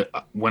investment. But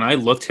when I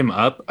looked him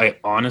up, I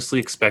honestly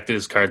expected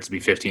his cards to be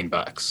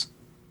 $15.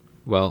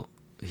 Well,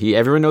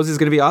 everyone knows he's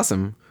going to be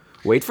awesome.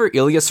 Wait for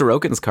Ilya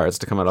Sorokin's cards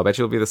to come out. I'll bet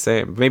you it'll be the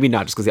same. Maybe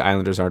not, just because the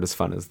Islanders aren't as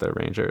fun as the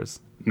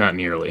Rangers. Not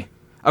nearly.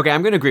 Okay,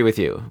 I'm going to agree with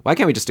you. Why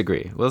can't we just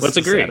agree? Let's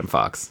agree. Adam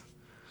Fox.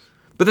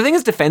 But the thing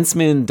is,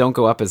 defensemen don't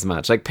go up as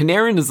much. Like,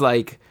 Panarin is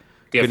like...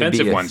 The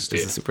offensive ones do.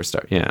 Is a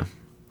superstar, yeah.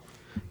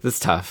 This is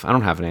tough. I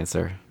don't have an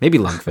answer. Maybe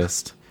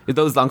Lundqvist. Is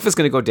Lundqvist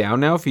going to go down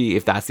now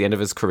if that's the end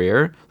of his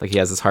career? Like, he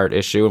has this heart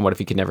issue, and what if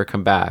he can never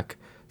come back?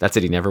 That's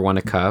it. He never won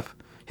a cup.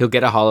 He'll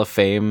get a Hall of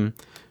Fame.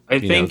 I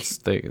think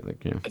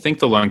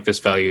the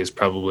Lundqvist value is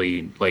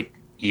probably like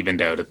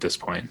evened out at this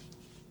point.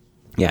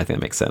 Yeah, I think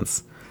that makes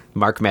sense.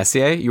 Mark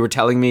Messier, you were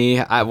telling me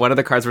one of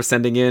the cards we're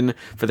sending in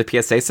for the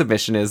PSA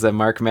submission is a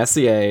Mark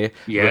Messier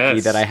rookie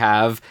that I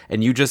have,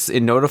 and you just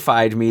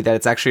notified me that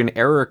it's actually an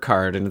error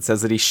card, and it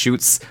says that he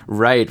shoots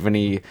right when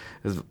he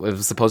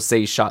was supposed to say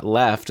he shot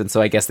left, and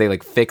so I guess they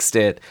like fixed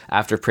it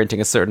after printing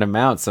a certain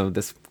amount, so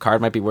this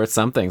card might be worth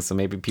something, so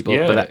maybe people...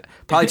 Yeah. But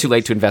probably too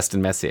late to invest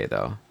in Messier,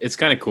 though. It's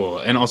kind of cool,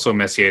 and also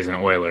Messier is an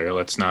Oiler,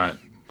 let's not...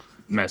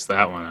 mess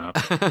that one up.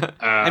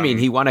 I mean,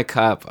 he won a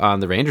cup on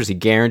the Rangers. He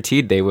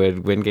guaranteed they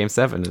would win Game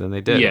 7, and then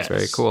they did. Yes. It's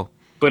very cool.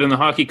 But in the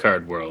hockey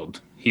card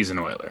world, he's an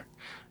Oiler.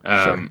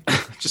 Sure.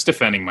 Just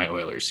defending my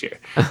Oilers here.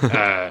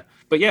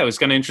 But yeah, it was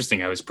kind of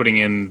interesting. I was putting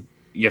in,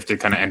 you have to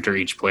kind of enter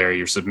each player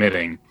you're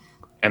submitting,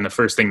 and the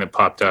first thing that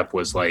popped up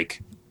was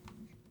like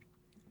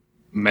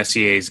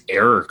Messier's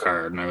error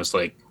card, and I was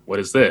like, what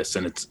is this?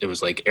 And it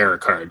was like error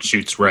card,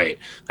 shoots right.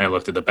 And I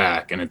looked at the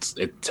back, and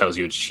it tells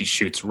you he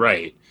shoots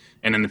right.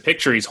 And in the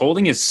picture, he's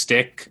holding his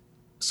stick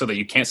so that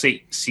you can't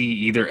see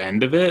either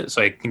end of it.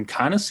 So I can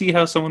kind of see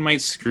how someone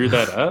might screw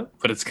that up,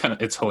 but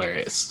it's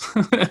hilarious.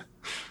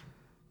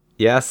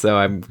 Yeah, so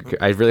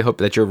I really hope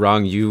that you're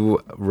wrong. You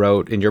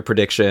wrote in your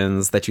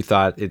predictions that you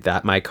thought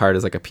that my card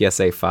is like a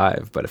PSA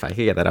 5, but if I could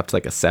get that up to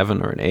like a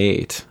 7 or an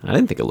 8, I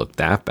didn't think it looked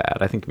that bad.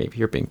 I think maybe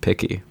you're being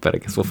picky, but I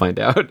guess we'll find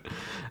out.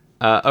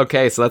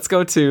 Okay, so let's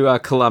go to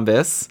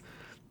Columbus.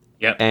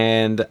 Yep.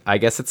 And I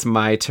guess it's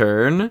my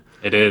turn.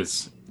 It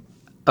is.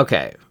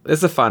 Okay, this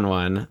is a fun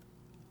one.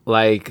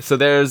 Like, so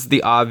there's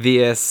the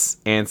obvious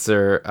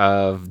answer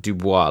of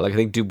Dubois. Like, I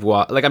think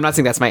Dubois... Like, I'm not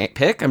saying that's my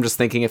pick. I'm just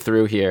thinking it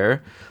through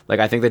here. Like,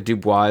 I think that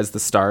Dubois is the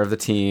star of the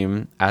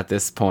team at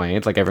this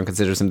point. Like, everyone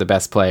considers him the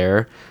best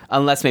player.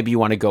 Unless maybe you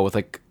want to go with,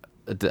 like,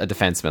 a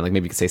defenseman. Like,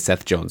 maybe you could say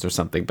Seth Jones or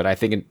something. But I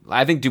think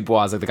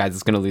Dubois is, like, the guy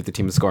that's going to lead the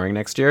team in scoring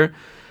next year.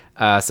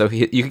 So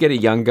you could get a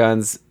Young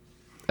Guns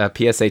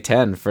PSA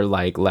 10 for,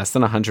 like, less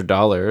than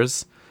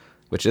 $100.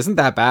 Which isn't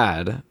that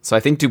bad. So I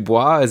think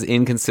Dubois is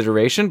in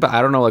consideration, but I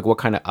don't know like what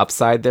kind of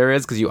upside there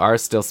is because you are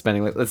still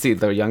spending. Like, let's see,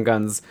 the Young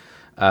Guns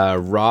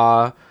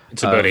raw.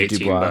 It's about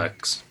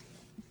 $18.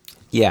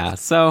 Yeah,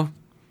 so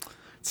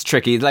it's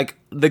tricky. Like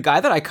the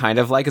guy that I kind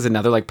of like is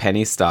another like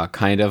penny stock,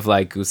 kind of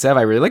like Gusev.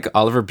 I really like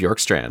Oliver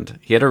Bjorkstrand.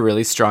 He had a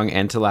really strong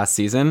end to last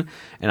season,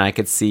 and I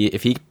could see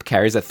if he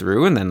carries it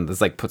through and then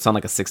like puts on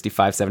like a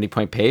 65, 70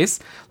 point pace,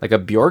 like a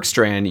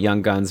Bjorkstrand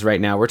Young Guns right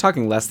now, we're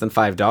talking less than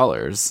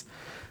 $5.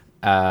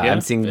 I'm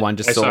seeing one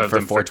just sold for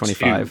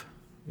 $4.25.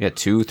 Yeah,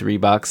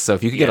 $2-3. So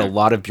if you could get a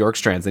lot of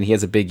Bjorkstrands and he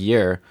has a big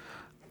year,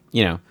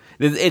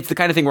 it's the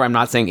kind of thing where I'm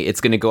not saying it's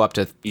going to go up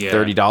to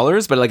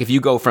 $30, but like if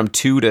you go from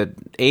 2 to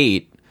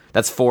 8,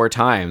 that's 4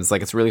 times.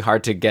 Like it's really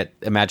hard to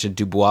imagine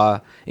Dubois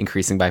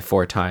increasing by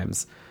 4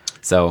 times.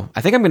 So I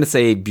think I'm going to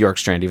say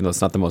Bjorkstrand, even though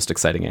it's not the most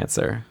exciting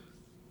answer.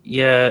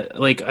 Yeah,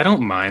 like I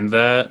don't mind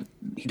that.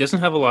 He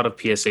doesn't have a lot of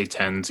PSA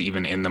 10s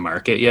even in the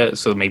market yet,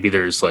 so maybe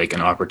there's like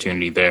an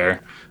opportunity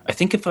there. I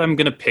think if I'm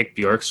gonna pick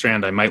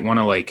Bjorkstrand, I might want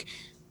to like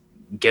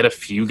get a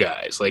few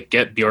guys, like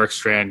get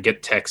Bjorkstrand,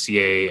 get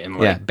Texier, and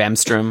like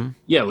Bemstrom.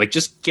 Yeah, like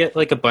just get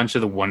like a bunch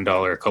of the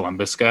 $1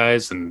 Columbus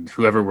guys, and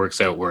whoever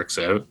works out works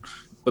out.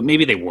 But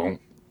maybe they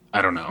won't.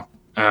 I don't know.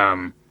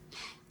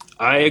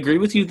 I agree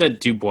with you that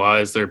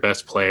Dubois is their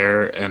best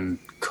player and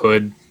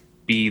could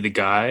be the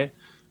guy,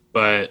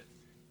 but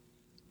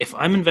if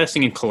I'm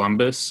investing in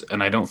Columbus,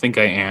 and I don't think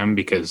I am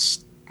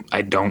because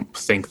I don't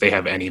think they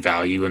have any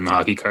value in the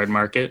hockey card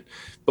market,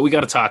 but we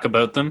got to talk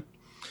about them.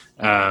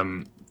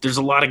 There's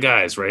a lot of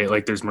guys, right?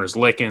 Like there's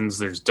Merzlikins,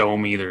 there's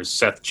Domi, there's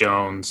Seth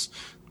Jones,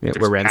 there's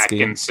Werenski.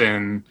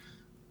 Atkinson,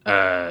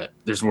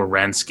 there's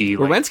Werenski.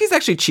 Werenski's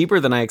actually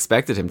cheaper than I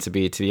expected him to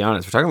be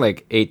honest. We're talking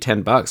like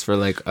 $8-10 for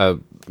like a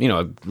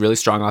really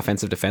strong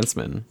offensive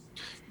defenseman.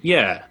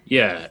 Yeah.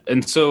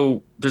 And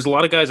so there's a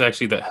lot of guys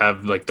actually that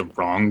have like the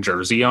wrong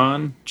jersey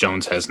on.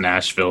 Jones has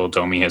Nashville,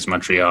 Domi has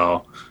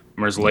Montreal,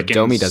 Merzlikins.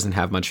 Domi doesn't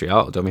have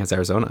Montreal. Domi has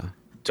Arizona.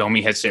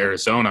 Domi has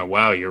Arizona.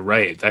 Wow, you're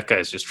right. That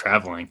guy's just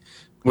traveling,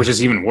 which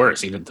is even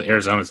worse.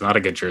 Arizona's not a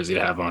good jersey to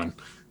have on.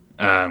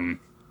 And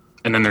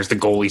then there's the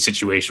goalie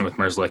situation with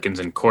Merzlikins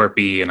and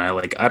Corpy, and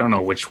I don't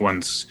know which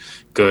one's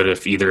good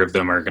if either of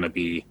them are going to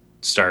be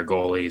star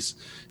goalies.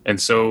 And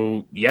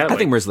so, yeah. I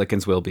think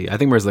Merzlikins will be. I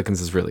think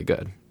Merzlikins is really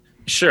good.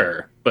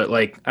 Sure, but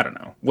I don't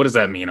know. What does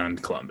that mean on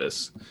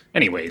Columbus?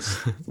 Anyways,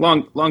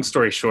 long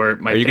story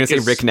short, Are you going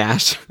to say Rick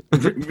Nash?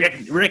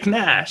 Rick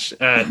Nash.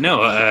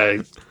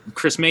 No,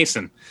 Chris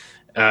Mason.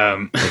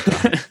 You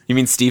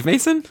mean Steve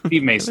Mason?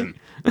 Steve Mason.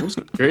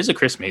 There is a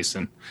Chris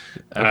Mason.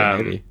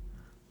 Maybe.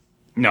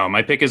 No,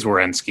 my pick is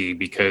Werenski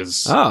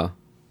because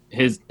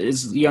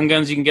his young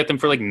guns, you can get them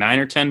for like $9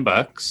 or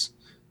 $10.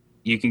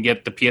 You can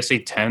get the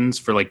PSA 10s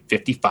for like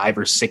 55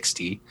 or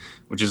 60,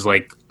 which is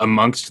like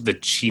amongst the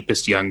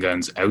cheapest young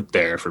guns out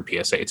there for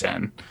PSA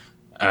 10.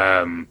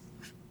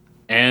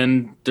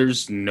 And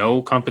there's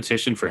no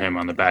competition for him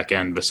on the back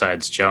end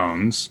besides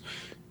Jones.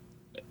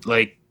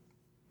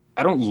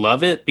 I don't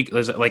love it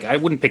because I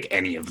wouldn't pick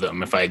any of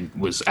them if I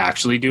was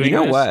actually doing You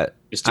know this, what?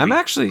 I'm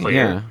actually clear.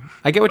 Yeah.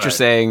 I get what you're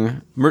saying.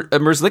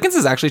 Merzlikins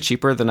is actually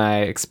cheaper than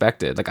I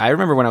expected. I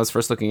remember when I was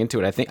first looking into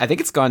it, I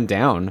think it's gone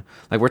down.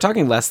 We're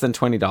talking less than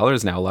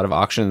 $20 now. A lot of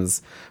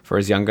auctions for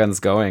his young guns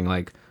going.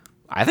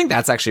 I think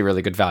that's actually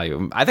really good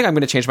value. I think I'm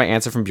going to change my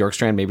answer from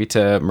Bjorkstrand maybe to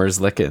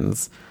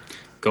Merzlikins.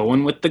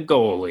 Going with the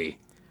goalie.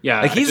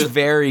 Yeah, he's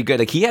very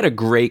good. He had a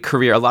great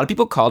career. A lot of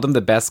people called him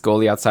the best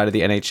goalie outside of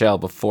the NHL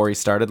before he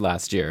started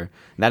last year.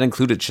 And that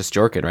included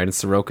Shesterkin, right, and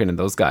Sorokin and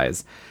those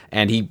guys.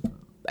 And he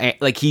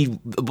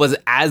was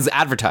as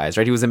advertised,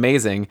 right? He was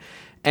amazing.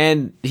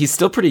 And he's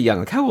still pretty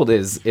young. How old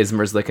is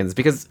Merzlikins?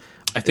 Because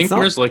I think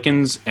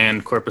Merzlikins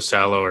and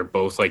Korpisalo are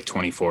both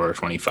 24 or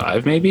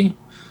 25, maybe.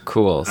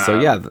 Cool. So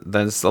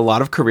there's a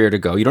lot of career to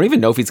go. You don't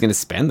even know if he's going to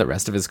spend the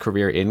rest of his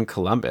career in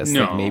Columbus.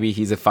 No. Maybe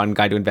he's a fun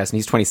guy to invest in.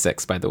 He's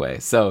 26, by the way.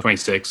 So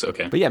 26,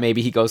 okay. But yeah,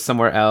 maybe he goes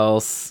somewhere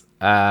else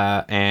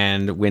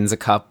and wins a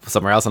cup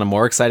somewhere else on a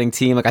more exciting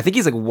team. I think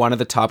he's one of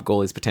the top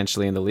goalies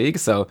potentially in the league.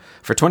 So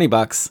for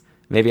 $20,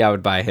 maybe I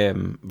would buy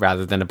him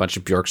rather than a bunch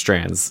of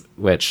Bjorkstrands,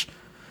 which,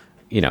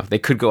 they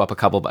could go up a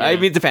couple. But I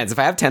mean, it depends. If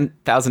I have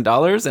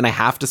 $10,000 and I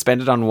have to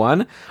spend it on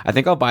one, I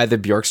think I'll buy the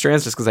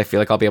Bjorkstrands just because I feel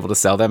like I'll be able to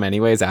sell them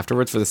anyways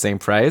afterwards for the same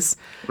price.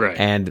 Right.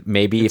 And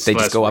maybe if they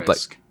just go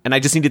risk. up and I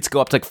just need it to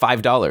go up to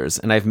 $5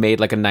 and I've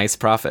made a nice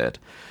profit.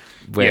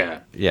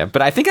 Yeah.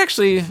 But I think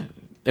actually,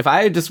 if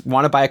I just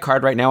want to buy a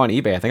card right now on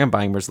eBay, I think I'm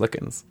buying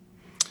Merzlikins.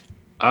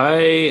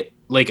 I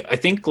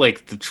think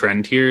the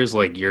trend here is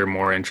you're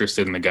more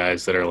interested in the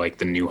guys that are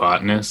the new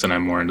hotness, and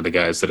I'm more into the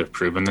guys that have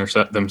proven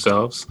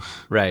themselves.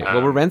 Right.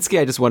 Well, Werenski,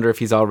 I just wonder if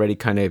he's already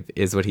kind of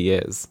is what he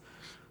is.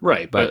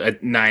 Right. But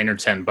at $9 or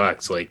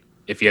 $10,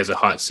 if he has a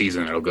hot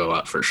season, it'll go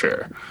up for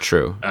sure.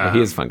 True. He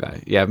is a fun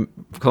guy. Yeah.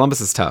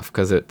 Columbus is tough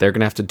because they're going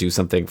to have to do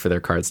something for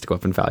their cards to go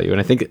up in value. And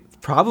I think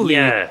probably.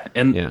 Yeah.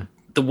 And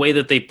the way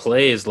that they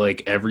play is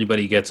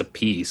everybody gets a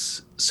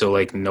piece.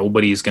 So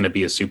nobody's going to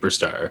be a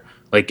superstar.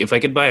 If I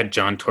could buy a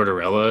John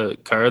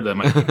Tortorella card, that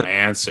might be my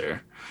answer.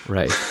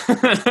 Right.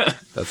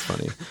 That's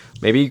funny.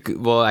 Maybe,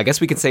 I guess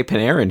we could say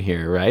Panarin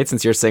here, right?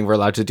 Since you're saying we're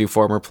allowed to do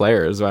former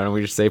players, why don't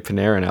we just say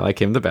Panarin? I like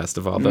him the best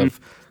of all the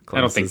I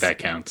don't think that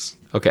counts.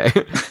 Okay.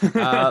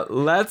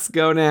 Let's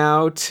go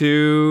now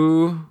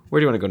to...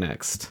 Where do you want to go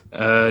next?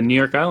 New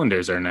York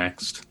Islanders are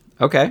next.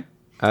 Okay.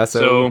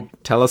 So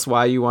tell us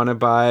why you want to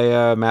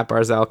buy Matt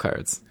Barzal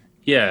cards.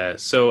 Yeah,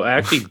 so I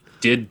actually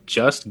did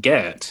just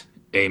get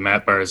a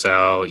Matt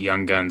Barzal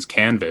Young Guns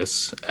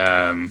canvas,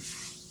 and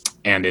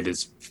it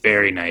is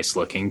very nice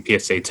looking,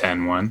 PSA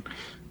 10 one.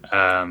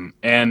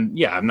 And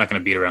yeah, I'm not going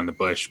to beat around the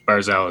bush.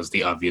 Barzal is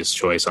the obvious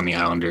choice on the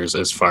Islanders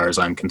as far as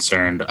I'm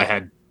concerned. I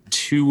had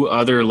two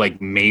other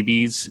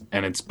maybes,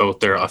 and it's both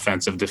their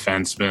offensive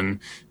defensemen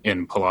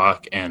in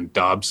Pollock and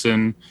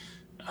Dobson.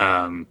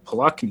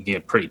 Pollock can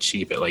get pretty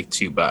cheap at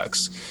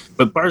 $2,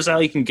 but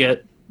Barzal you can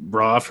get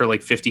raw for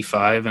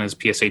 55, and his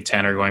PSA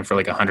 10 are going for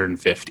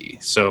 150.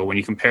 So when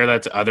you compare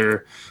that to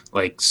other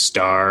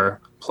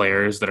star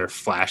players that are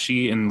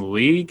flashy in the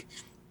league,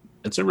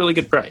 it's a really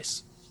good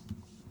price.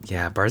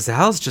 Yeah,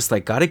 Barzal's just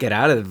got to get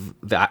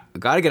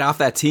off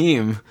that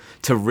team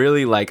to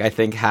really I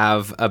think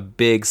have a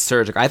big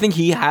surge. I think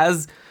he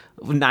has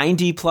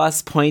 90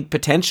 plus point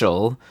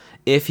potential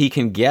if he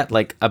can get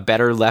a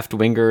better left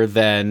winger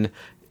than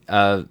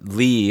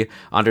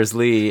Anders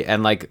Lee,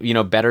 and like, you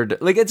know, better.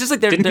 Like, it's just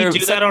like Didn't he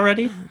do that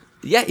already?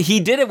 Yeah, he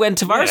did it when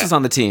Tavares was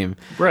on the team.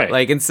 Right.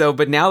 Like, and so,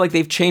 but now, like,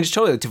 they've changed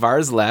totally. Like,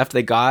 Tavares left,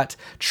 they got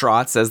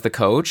Trotz as the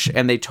coach,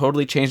 and they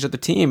totally changed up the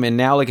team. And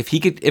now, like, if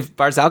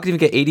Barzal could even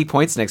get 80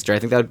 points next year, I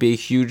think that would be a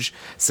huge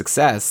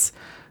success.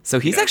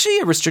 So he's actually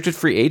a restricted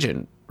free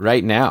agent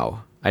right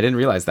now. I didn't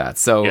realize that.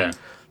 So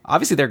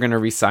obviously they're going to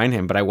re-sign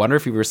him, but I wonder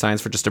if he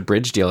resigns for just a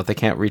bridge deal if they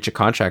can't reach a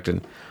contract.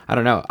 And I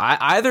don't know.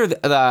 Either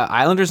the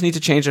Islanders need to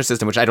change their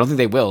system, which I don't think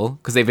they will,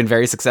 because they've been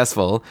very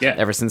successful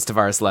ever since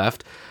Tavares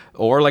left.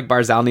 Or like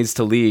Barzal needs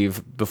to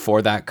leave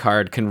before that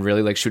card can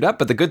really like shoot up.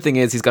 But the good thing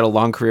is he's got a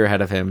long career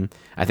ahead of him.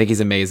 I think he's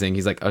amazing.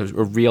 He's like a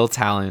real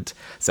talent.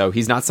 So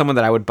he's not someone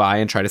that I would buy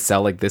and try to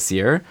sell like this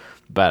year.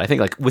 But I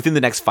think like within the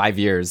next 5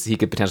 years, he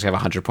could potentially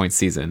have a 100-point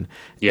season.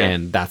 Yeah.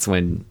 And that's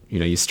when, you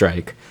know, you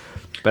strike.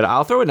 But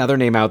I'll throw another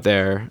name out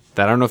there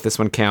that I don't know if this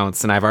one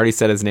counts. And I've already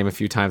said his name a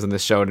few times on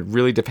this show. And it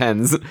really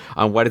depends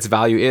on what its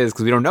value is,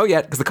 because we don't know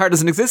yet, because the card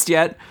doesn't exist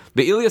yet.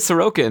 But Ilya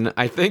Sorokin,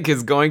 I think,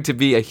 is going to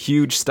be a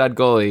huge stud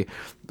goalie.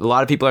 A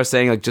lot of people are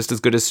saying like just as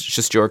good as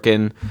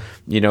Shesterkin,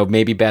 you know,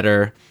 maybe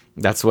better.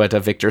 That's what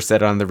Victor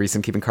said on the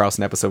recent Keeping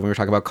Karlsson episode when we were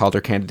talking about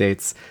Calder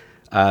candidates.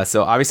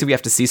 So obviously we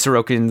have to see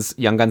Sorokin's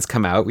Young Guns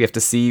come out. We have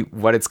to see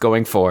what it's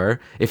going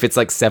for. If it's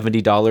like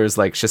 $70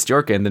 like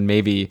Shesterkin, then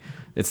maybe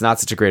it's not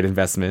such a great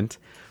investment.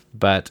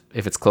 But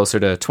if it's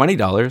closer to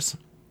 $20,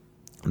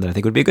 then I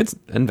think it would be a good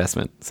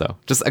investment. So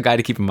just a guy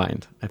to keep in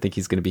mind. I think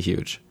he's going to be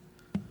huge.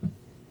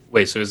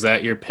 Wait, so is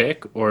that your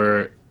pick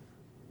or...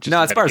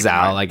 No, it's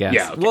Barzal, I guess.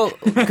 Yeah, okay. Well,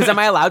 because am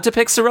I allowed to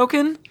pick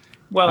Sorokin?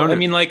 Well, I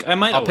mean, like,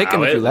 I'll pick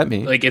him if you let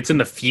me. Like, it's in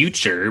the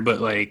future,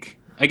 but like,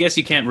 I guess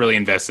you can't really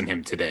invest in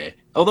him today.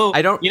 Although,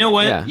 I don't. You know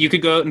what? Yeah. You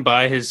could go out and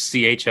buy his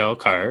CHL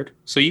card,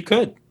 so you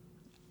could.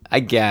 I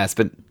guess,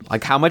 but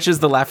like, how much is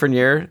the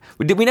Lafreniere?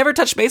 We never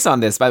touched base on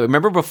this, by the way.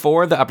 Remember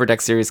before the Upper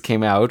Deck series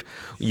came out,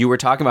 you were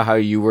talking about how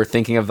you were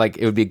thinking of like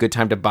it would be a good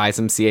time to buy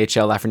some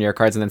CHL Lafreniere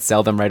cards and then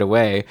sell them right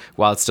away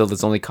while it's still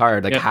this only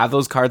card. Like, have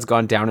those cards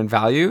gone down in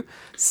value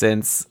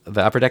since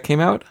the Upper Deck came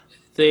out?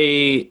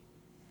 I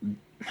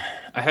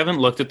haven't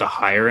looked at the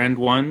higher end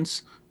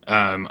ones.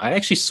 I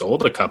actually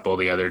sold a couple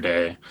the other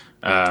day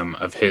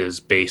of his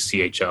base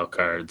CHL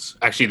cards.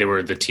 Actually, they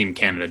were the Team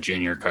Canada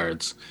Junior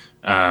cards.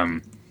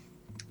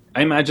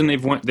 I imagine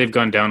they've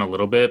gone down a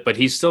little bit, but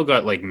he's still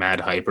got like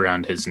mad hype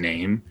around his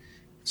name,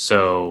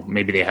 so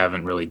maybe they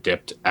haven't really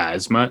dipped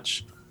as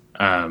much.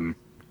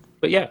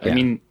 But yeah, I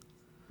mean,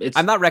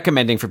 I'm not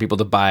recommending for people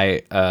to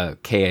buy a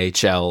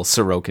KHL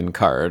Sorokin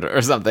card or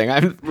something.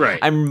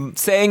 I'm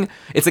saying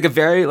it's like a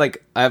very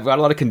like I've got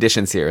a lot of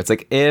conditions here. It's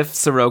like if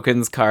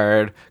Sorokin's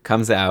card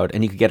comes out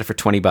and you could get it for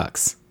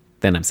 $20,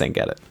 then I'm saying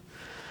get it.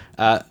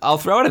 I'll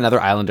throw out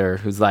another Islander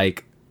who's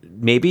like,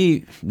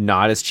 maybe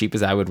not as cheap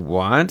as I would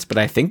want, but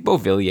I think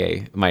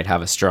Beauvillier might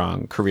have a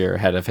strong career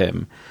ahead of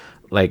him.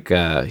 Like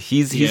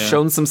he's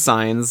shown some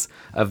signs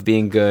of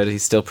being good.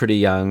 He's still pretty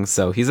young,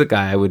 so he's a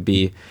guy I would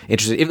be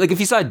interested. If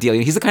you saw a deal,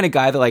 he's the kind of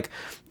guy that like,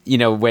 you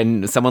know,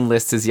 when someone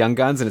lists his Young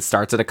Guns and it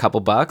starts at a couple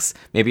bucks,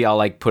 maybe I'll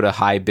like put a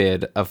high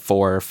bid of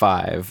 4 or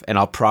 5, and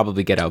I'll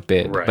probably get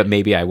outbid, but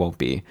maybe I won't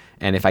be.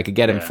 And if I could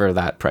get him for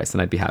that price,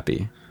 then I'd be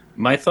happy.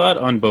 My thought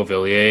on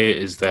Beauvillier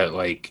is that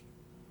like,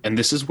 and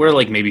this is where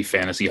like maybe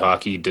fantasy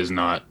hockey does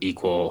not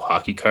equal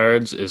hockey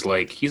cards, is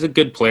like he's a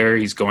good player.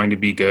 He's going to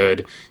be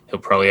good. He'll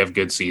probably have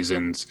good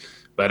seasons,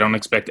 but I don't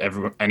expect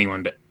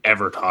anyone to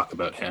ever talk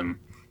about him.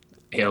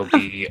 He'll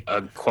be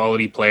a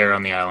quality player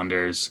on the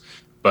Islanders,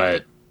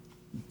 but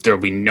there'll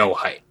be no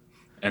hype.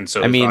 And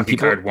so his hockey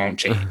card won't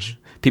change.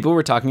 People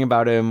were talking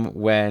about him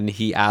when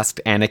he asked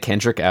Anna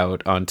Kendrick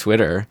out on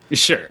Twitter.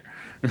 Sure.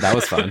 That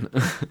was fun.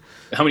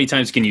 How many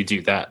times can you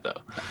do that,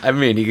 though? I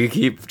mean, you could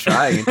keep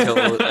trying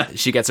until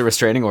she gets a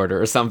restraining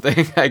order or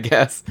something, I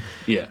guess.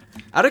 Yeah.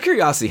 Out of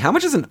curiosity, how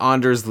much is an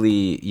Anders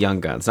Lee Young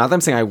Guns? Not that I'm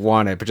saying I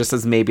want it, but just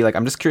as maybe, like,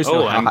 I'm just curious to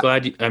know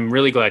I'm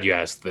really glad you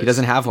asked this. He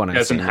doesn't have one. He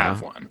doesn't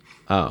have one.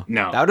 Oh.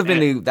 No. That would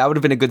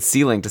have been a good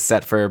ceiling to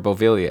set for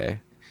Beauvillier.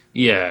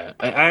 Yeah.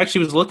 I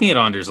actually was looking at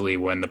Anders Lee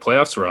when the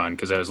playoffs were on,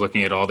 because I was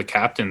looking at all the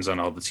captains on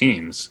all the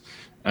teams.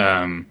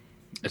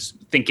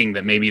 Thinking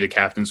that maybe the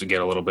captains would get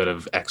a little bit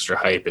of extra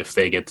hype if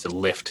they get to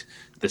lift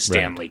the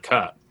Stanley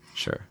Cup.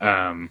 Sure.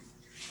 And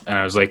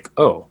I was like,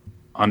 oh,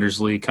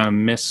 Anders Lee kind of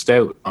missed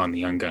out on the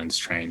Young Guns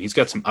train. He's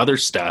got some other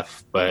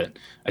stuff, but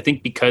I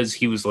think because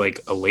he was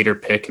like a later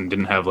pick and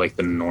didn't have like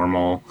the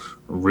normal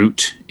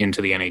route into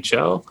the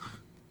NHL,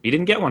 he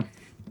didn't get one.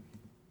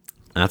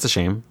 That's a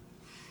shame.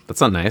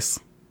 That's not nice.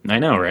 I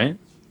know, right?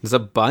 There's a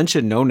bunch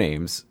of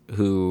no-names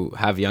who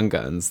have Young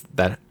Guns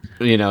that,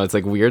 you know, it's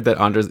like weird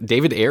that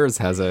David Ayres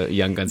has a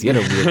Young Guns. He had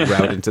a weird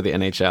route into the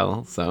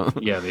NHL, so.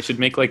 Yeah, they should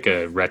make like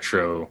a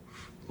retro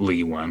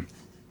Lee one.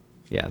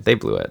 Yeah, they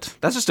blew it.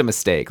 That's just a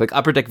mistake. Like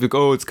Upper Deck,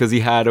 it's because he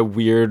had a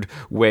weird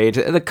way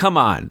to, like, come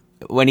on.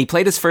 When he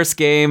played his first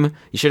game,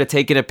 you should have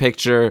taken a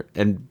picture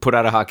and put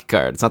out a hockey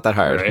card. It's not that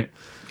hard. Right?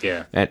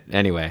 Yeah.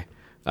 Anyway,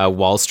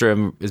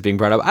 Wahlstrom is being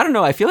brought up. I don't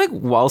know. I feel like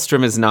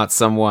Wahlstrom is not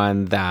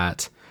someone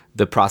that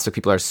the prospect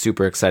people are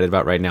super excited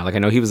about right now. Like I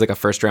know he was like a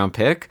first round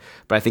pick,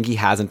 but I think he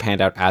hasn't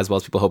panned out as well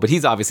as people hope. But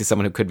he's obviously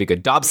someone who could be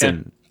good.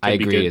 Dobson, I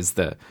agree, is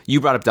you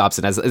brought up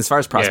Dobson as far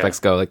as prospects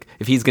go. Like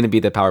if he's going to be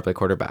the power play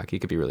quarterback, he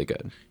could be really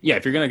good. Yeah,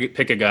 if you're going to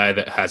pick a guy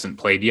that hasn't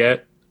played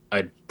yet,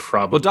 I'd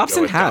probably Dobson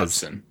go with has.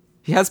 Dobson.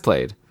 He has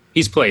played.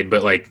 He's played,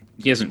 but like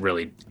he hasn't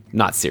really.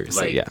 Not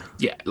seriously,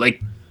 Yeah,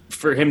 like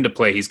for him to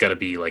play, he's got to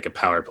be like a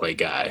power play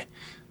guy.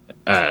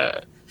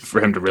 For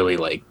him to really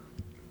like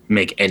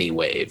make any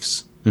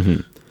waves.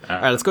 Mm-hmm.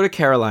 All right, let's go to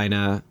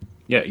Carolina.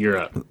 Yeah, you're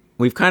up.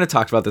 We've kind of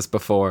talked about this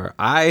before.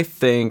 I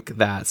think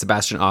that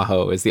Sebastian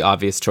Aho is the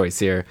obvious choice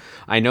here.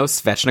 I know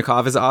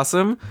Svechnikov is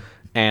awesome,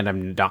 and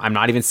I'm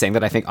not even saying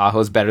that I think Aho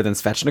is better than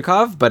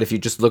Svechnikov, but if you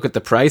just look at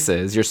the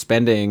prices, you're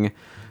spending...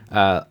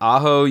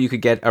 Aho, you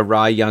could get a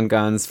raw Young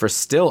Guns for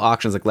still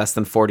auctions like less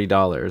than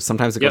 $40.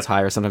 Sometimes it goes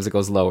higher, sometimes it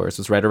goes lower. So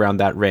it's right around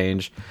that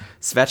range.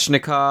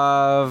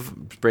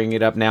 Svechnikov, bring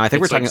it up now. I think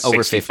we're talking like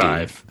over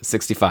 65. 50.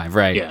 65,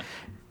 right. Yeah.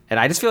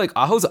 And I just feel like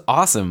Aho's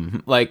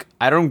awesome. Like,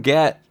 I don't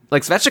get...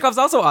 Like, Svechnikov's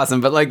also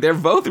awesome, but, like, they're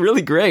both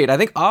really great. I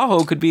think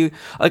Aho could be,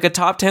 like, a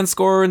top 10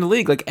 scorer in the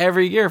league, like,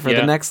 every year for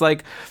the next,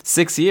 like,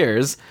 6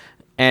 years.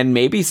 And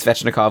maybe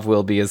Svechnikov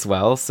will be as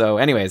well. So,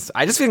 anyways,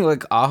 I just feel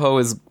like Aho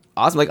is...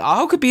 awesome. Like,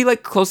 Aho could be,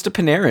 like, close to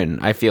Panarin,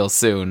 I feel,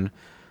 soon.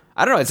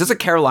 I don't know. It's just like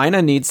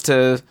Carolina needs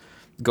to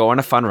go on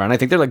a fun run. I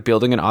think they're, like,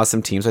 building an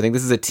awesome team. So I think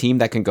this is a team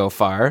that can go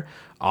far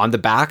on the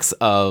backs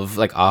of,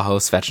 like, Aho,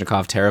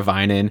 Svechnikov,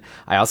 Teravainen.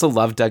 I also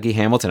love Dougie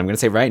Hamilton. I'm going to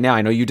say right now,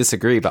 I know you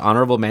disagree, but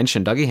honorable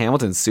mention, Dougie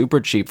Hamilton's super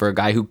cheap for a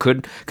guy who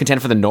could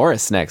contend for the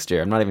Norris next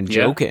year. I'm not even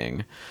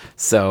joking.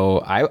 So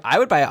I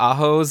would buy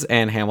Aho's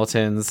and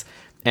Hamilton's.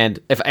 And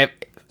if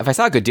I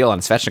saw a good deal on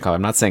Svechnikov,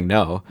 I'm not saying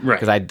no,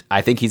 because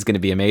I think he's going to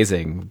be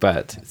amazing,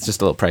 but it's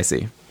just a little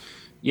pricey.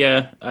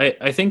 Yeah,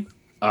 I think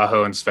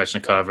Aho and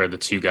Svechnikov are the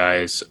two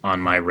guys on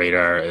my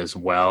radar as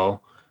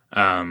well.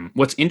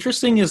 What's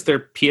interesting is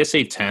their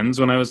PSA 10s,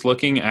 when I was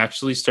looking,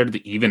 actually started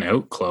to even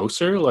out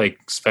closer.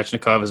 Like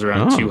Svechnikov is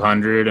around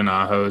 200 and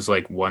Aho is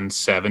like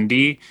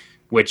 170,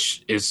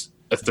 which is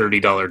a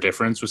 $30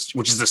 difference,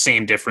 which is the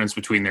same difference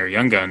between their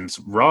Young Guns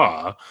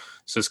raw.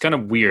 So it's kind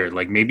of weird.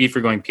 Like maybe if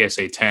you're going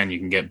PSA 10, you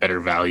can get better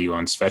value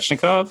on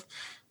Svechnikov.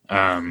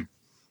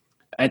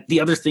 The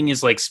other thing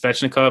is like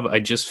Svechnikov, I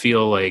just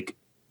feel like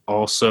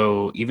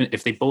also, even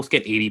if they both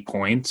get 80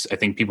 points, I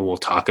think people will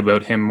talk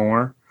about him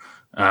more.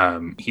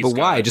 But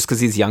why? Just because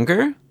he's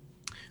younger?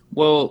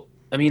 Well,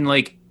 I mean,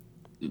 like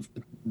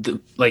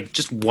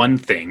just one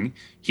thing,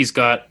 he's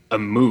got a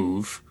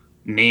move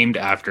named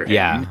after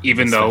him,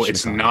 even though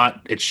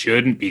it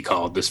shouldn't be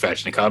called the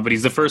Svechnikov, but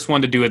he's the first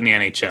one to do it in the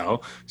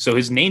NHL. So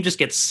his name just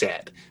gets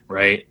said,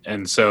 right?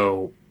 And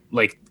so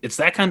like, it's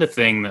that kind of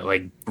thing that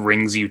like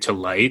brings you to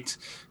light.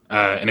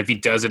 And if he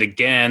does it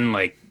again,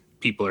 like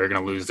people are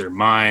going to lose their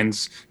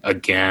minds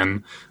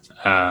again.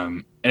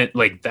 And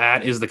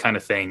that is the kind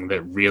of thing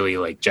that really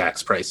like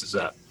jacks prices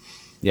up.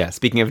 Yeah.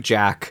 Speaking of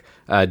Jack,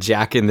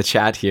 Jack in the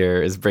chat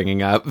here is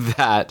bringing up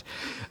that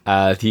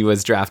he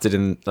was drafted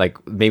in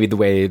like maybe the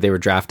way they were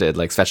drafted,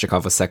 like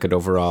Svechnikov was second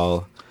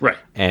overall, right?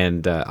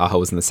 And Aho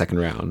was in the second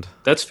round.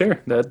 That's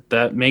fair.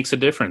 That makes a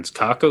difference.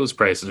 Kakko's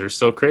prices are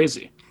still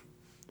crazy.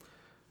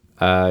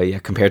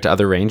 Compared to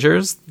other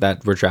Rangers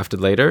that were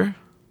drafted later.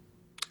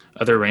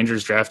 Other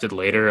Rangers drafted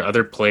later,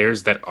 other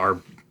players that are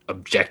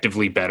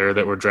objectively better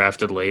that were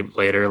drafted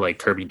later, like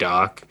Kirby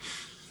Dach.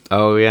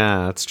 Oh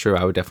yeah, that's true.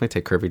 I would definitely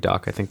take Kirby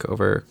Dach, I think,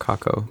 over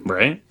Kakko.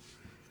 Right.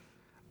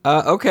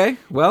 Okay.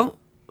 Well.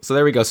 So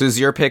there we go. So is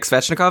your pick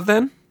Svechnikov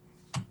then?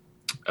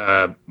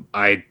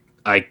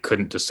 I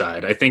couldn't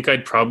decide. I think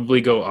I'd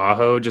probably go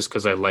Aho just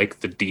because I like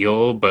the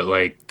deal, but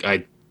like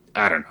I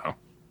don't know.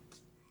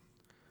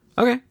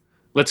 Okay.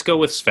 Let's go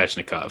with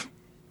Svechnikov.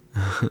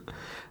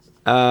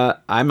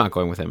 I'm not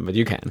going with him, but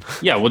you can.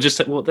 Yeah,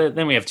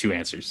 then we have two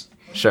answers.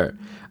 Sure.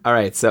 All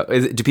right. So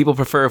do people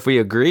prefer if we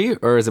agree,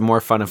 or is it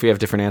more fun if we have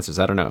different answers?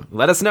 I don't know.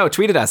 Let us know.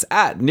 Tweet at us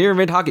at Near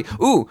Mid Hockey.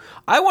 Ooh,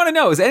 I want to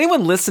know, is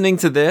anyone listening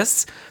to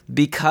this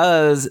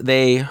because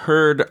they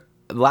heard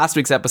last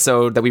week's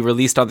episode that we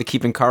released on the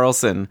Keeping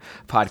Karlsson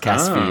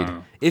podcast feed?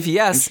 If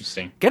yes,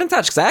 get in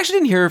touch, because I actually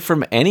didn't hear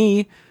from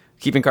any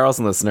Keeping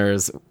Karlsson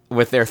listeners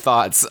with their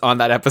thoughts on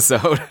that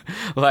episode.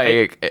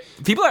 Like,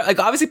 people are like,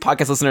 obviously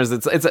podcast listeners,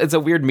 it's a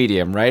weird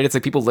medium, right? It's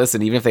like people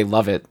listen, even if they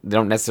love it, they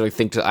don't necessarily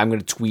think I'm going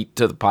to tweet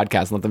to the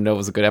podcast and let them know it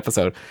was a good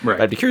episode. Right.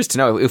 But I'd be curious to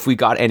know if we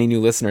got any new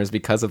listeners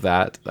because of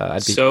that.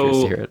 I'd be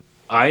curious to hear it.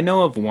 I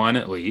know of one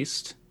at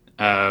least,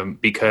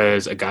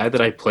 because a guy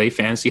that I play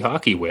fantasy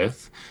hockey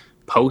with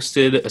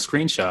posted a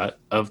screenshot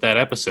of that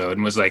episode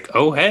and was like,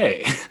 "Oh,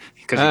 hey,"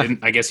 because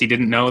I guess he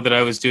didn't know that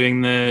I was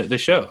doing the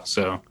show.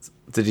 So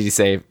did he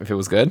say if it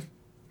was good?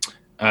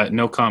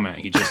 No comment.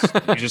 He just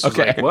was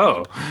like,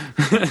 "Whoa,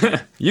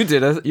 you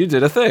did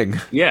a thing."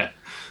 Yeah.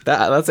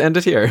 Let's end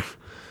it here.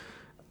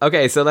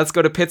 Okay, so let's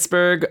go to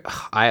Pittsburgh.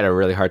 I had a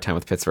really hard time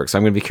with Pittsburgh, so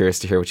I'm going to be curious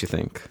to hear what you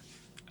think.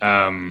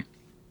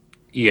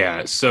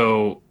 Yeah.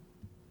 So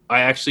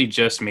I actually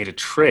just made a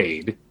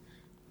trade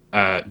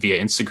via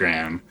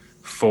Instagram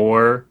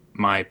for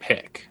my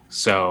pick.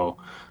 So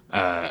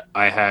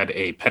I had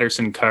a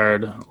Pedersen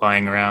card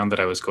lying around that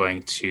I was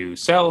going to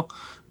sell,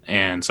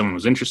 and someone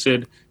was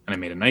interested, and I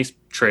made a nice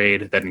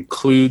trade that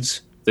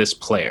includes this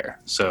player.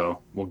 So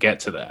we'll get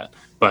to that.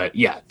 But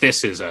yeah,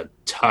 this is a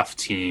tough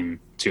team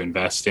to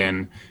invest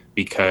in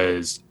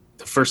because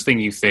the first thing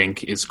you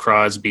think is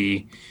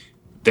Crosby.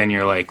 Then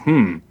you're like,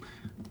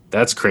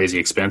 that's crazy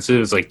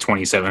expensive. It's like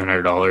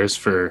 $2,700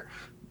 for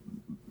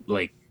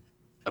like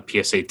a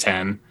PSA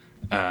 10.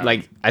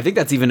 I think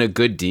that's even a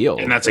good deal.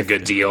 And that's a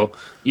good deal.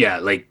 Yeah,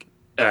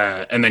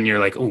 and then you're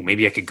like, oh,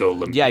 maybe I could go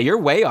Lemieux. Yeah, you're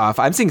way off.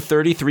 I'm seeing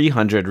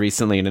 3,300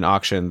 recently in an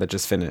auction that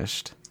just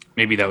finished.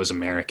 Maybe that was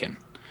American.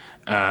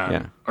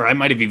 Or I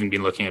might have even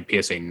been looking at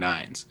PSA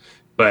 9s.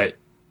 But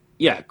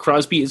yeah,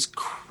 Crosby is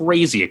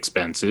crazy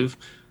expensive.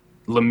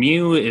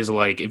 Lemieux is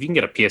like, if you can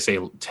get a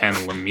PSA 10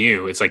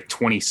 Lemieux, it's like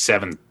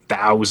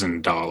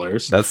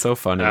 $27,000. That's so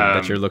funny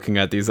that you're looking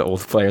at these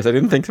old players. I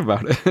didn't think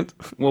about it.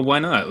 Well, why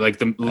not? Like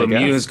the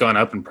Lemieux has gone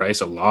up in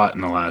price a lot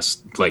in the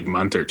last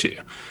month or two.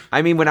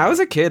 I mean, when I was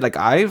a kid,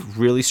 I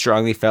really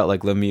strongly felt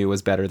like Lemieux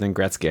was better than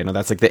Gretzky. I know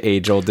that's the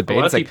age-old debate.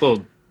 A lot of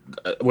people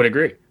would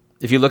agree.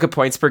 If you look at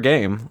points per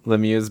game,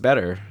 Lemieux is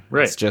better.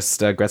 Right. It's just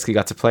Gretzky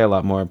got to play a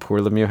lot more. Poor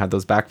Lemieux had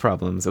those back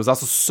problems. It was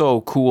also so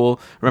cool.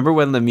 Remember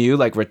when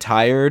Lemieux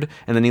retired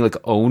and then he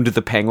owned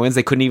the Penguins?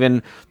 They couldn't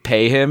even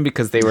pay him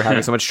because they were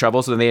having so much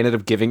trouble. So then they ended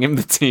up giving him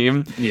the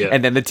team. Yeah.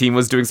 And then the team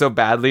was doing so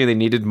badly and they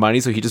needed money.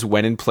 So he just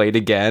went and played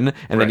again.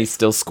 And then he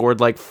still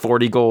scored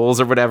 40 goals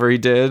or whatever he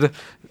did,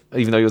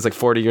 even though he was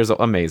 40 years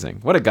old.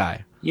 Amazing. What a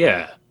guy.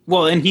 Yeah.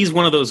 Well, and he's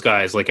one of those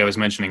guys, like I was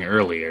mentioning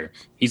earlier.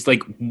 He's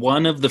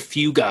one of the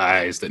few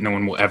guys that no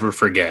one will ever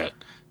forget.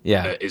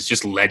 Yeah. Is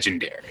just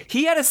legendary.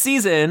 He had a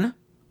season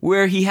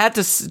where he had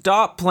to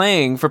stop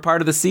playing for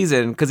part of the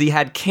season because he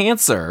had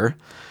cancer.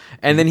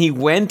 And then he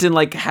went and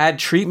had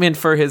treatment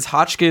for his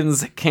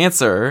Hodgkin's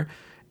cancer.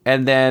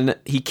 And then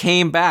he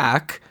came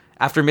back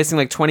after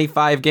missing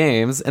 25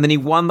 games. And then he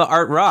won the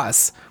Art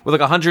Ross with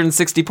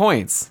 160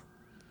 points.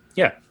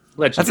 Yeah.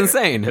 Legendary. That's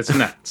insane. That's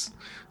nuts.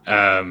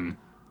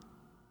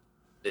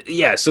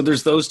 Yeah, so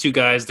there's those two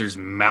guys. There's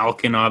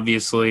Malkin,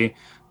 obviously.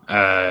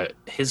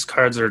 His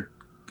cards are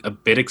a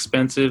bit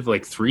expensive,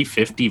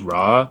 $350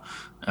 raw.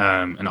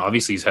 And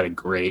obviously he's had a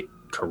great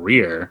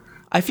career.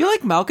 I feel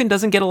like Malkin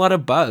doesn't get a lot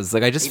of buzz.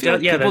 I just feel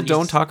people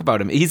don't talk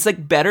about him. He's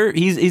better.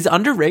 He's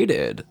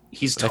underrated.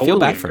 He's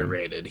totally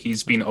underrated.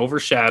 He's been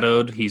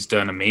overshadowed. He's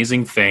done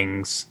amazing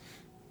things.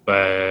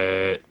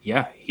 But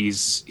yeah,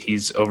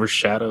 he's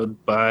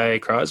overshadowed by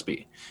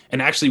Crosby.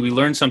 And actually, we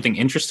learned something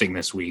interesting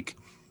this week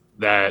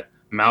that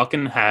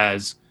Malkin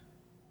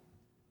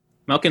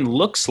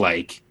looks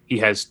like he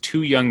has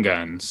two Young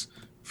Guns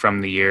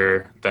from the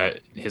year that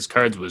his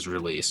cards was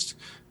released.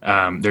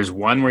 There's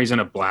one where he's in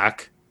a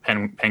black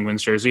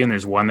Penguins jersey, and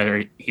there's one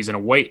that he's in a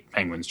white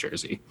Penguins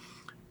jersey,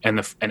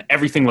 and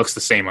everything looks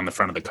the same on the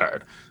front of the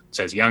card. It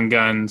says Young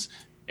Guns.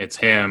 It's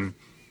him.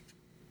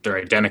 They're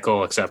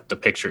identical, except the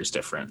picture is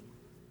different.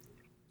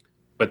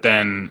 But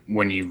then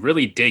when you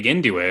really dig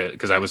into it,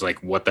 because I was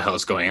like, what the hell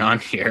is going on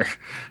here?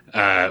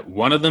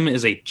 One of them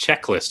is a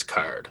checklist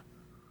card.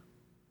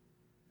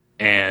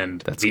 And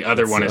the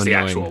other one is the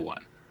actual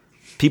one.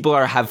 People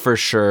have for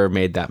sure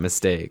made that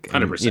mistake.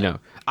 100%.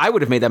 I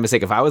would have made that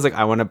mistake if I was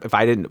if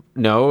I didn't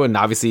know, and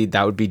obviously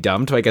that would be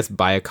dumb to, I guess,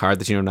 buy a card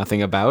that you know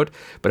nothing about.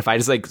 But if I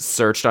just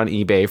searched on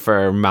eBay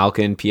for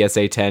Malkin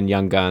PSA 10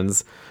 Young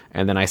Guns,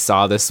 and then I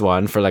saw this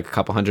one for a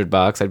couple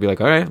 $100, I'd be like,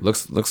 all right,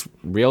 looks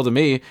real to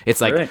me.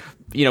 It's right.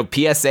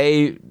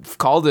 PSA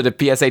called it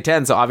a PSA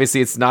 10, so obviously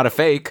it's not a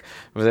fake.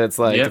 But it's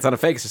it's not a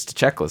fake, it's just a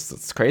checklist.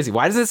 It's crazy.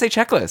 Why does it say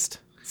checklist?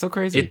 It's so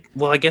crazy.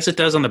 Well, I guess it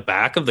does on the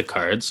back of the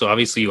card, so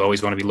obviously you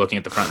always want to be looking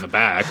at the front and the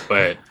back.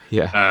 But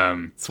yeah,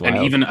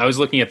 and even I was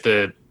looking at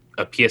a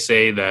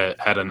PSA that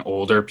had an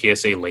older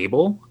PSA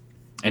label,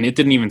 and it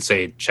didn't even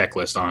say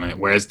checklist on it.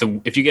 Whereas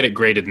if you get it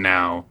graded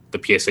now,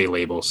 the PSA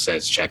label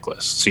says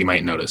checklist, so you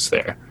might notice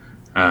there.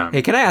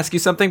 Hey, can I ask you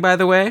something, by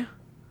the way?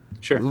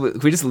 Sure. Can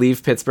we just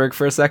leave Pittsburgh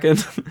for a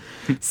second?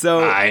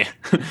 So bye.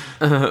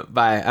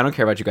 Bye. I don't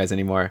care about you guys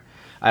anymore.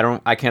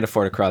 I can't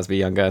afford a Crosby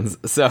Young Guns.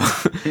 So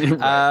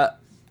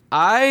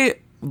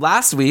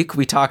last week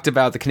we talked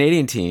about the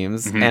Canadian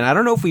teams, and I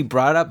don't know if we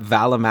brought up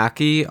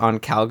Valimaki on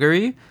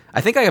Calgary. I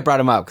think I brought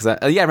him up because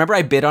remember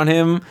I bid on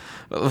him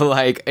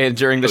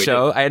during the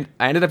show. I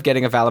ended up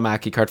getting a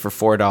Valimaki card for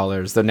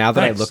 $4. Though now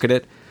that I look at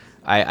it,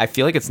 I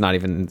feel like it's not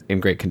even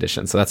in great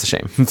condition, so that's a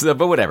shame.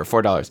 But whatever,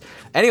 $4.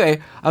 Anyway,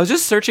 I was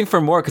just searching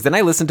for more because then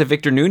I listened to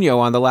Victor Nuno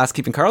on the last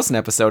Keeping Karlsson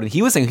episode, and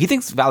he was saying he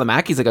thinks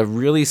Valimaki's a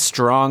really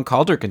strong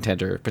Calder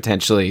contender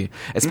potentially,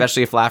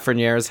 especially if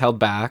Lafreniere is held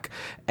back,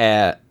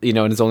 and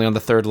is only on the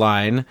third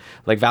line.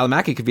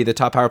 Valimaki could be the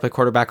top power play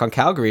quarterback on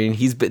Calgary, and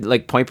he's been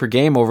point per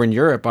game over in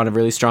Europe on a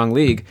really strong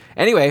league.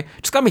 Anyway,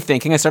 just got me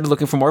thinking. I started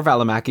looking for more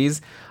Valimakis.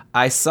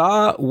 I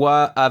saw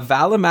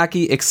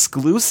Valimaki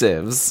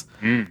exclusives.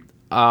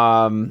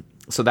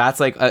 So that's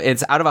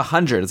it's out of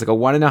 100. It's a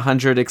 1 in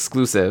 100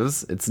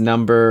 exclusives. It's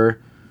number,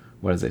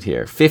 what is it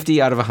here?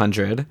 50 out of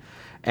 100.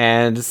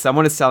 And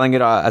someone is selling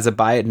it as a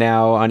buy it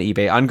now on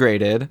eBay,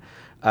 ungraded.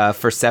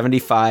 for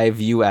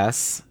 75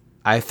 US.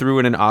 I threw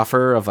in an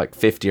offer of like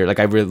 50, or like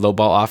I really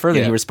lowball offer. And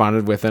then he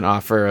responded with an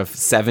offer of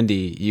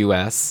 70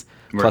 US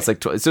plus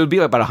like so it would be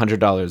about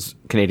 $100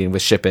 Canadian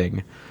with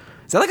shipping.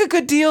 Is that like a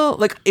good deal?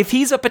 Like if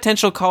he's a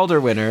potential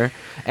Calder winner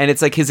and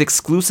it's like his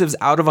exclusives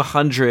out of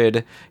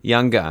 100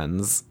 Young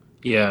Guns,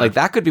 like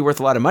that could be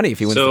worth a lot of money if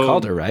he wins the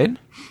Calder, right?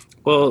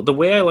 Well, the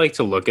way I like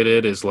to look at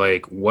it is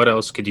like, what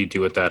else could you do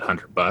with that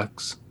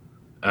 $100?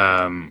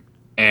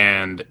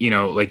 And you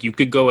know, like you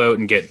could go out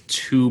and get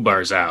 2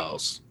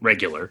 Barzals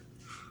regular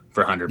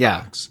for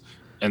 $100.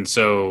 And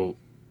so,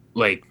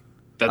 like,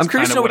 that's I'm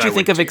curious to know what you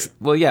think of.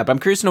 But I'm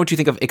curious to know what you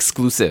think of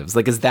exclusives.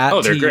 Like, is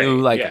that to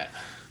you like?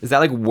 Is that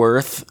like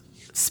worth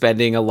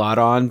spending a lot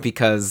on?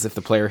 Because if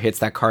the player hits,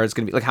 that card is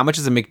going to be like, how much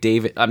is a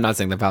McDavid? I'm not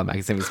saying the Valimaki,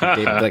 I'm saying it's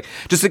McDavid. But like,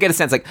 just to get a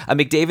sense, like a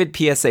McDavid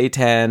PSA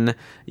 10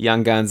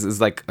 Young Guns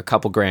is like a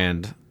couple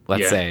grand,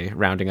 let's say,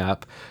 rounding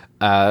up.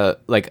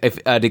 Like if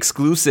an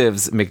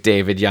exclusives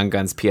McDavid Young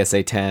Guns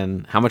PSA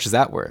 10, how much is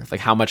that worth?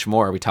 Like, how much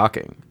more are we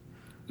talking?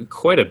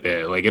 Quite a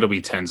bit. Like it'll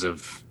be tens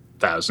of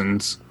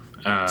thousands.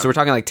 So we're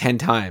talking like 10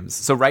 times.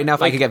 So right now,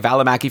 if I could get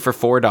Valimaki for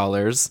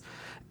 $4,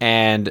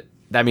 and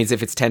that means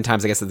if it's 10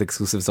 times, I guess the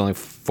exclusive is only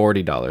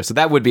 $40. So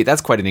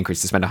that's quite an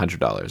increase to spend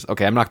 $100.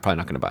 Okay, I'm probably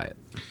not going to buy it.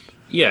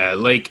 Yeah,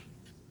 like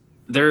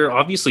they're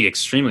obviously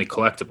extremely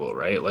collectible,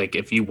 right? Like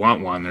if you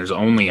want one, there's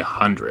only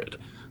 100.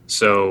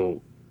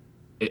 So,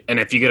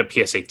 and if you get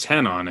a PSA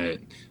 10 on it,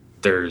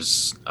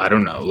 there's, I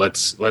don't know,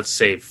 let's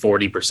say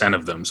 40%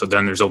 of them. So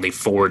then there's only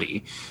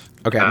 40.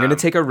 Okay, I'm going to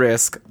take a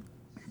risk.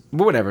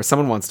 But whatever,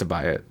 someone wants to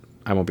buy it,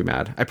 I won't be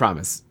mad. I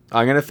promise.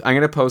 I'm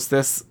gonna post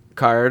this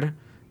card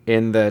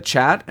in the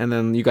chat, and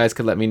then you guys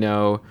could let me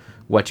know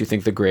what you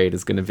think the grade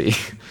is going to be.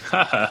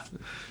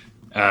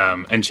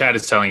 And Chad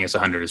is telling us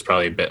 100 is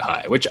probably a bit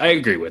high, which I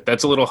agree with.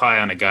 That's a little high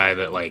on a guy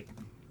that, like,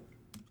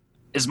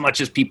 as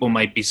much as people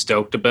might be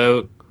stoked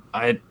about,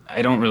 I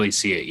don't really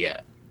see it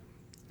yet.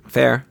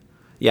 Fair.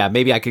 Yeah,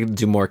 maybe I could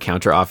do more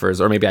counter offers,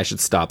 or maybe I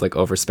should stop like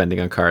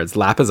overspending on cards.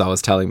 Lap is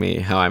always telling me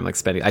how I'm like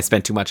spending. I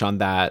spent too much on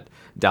that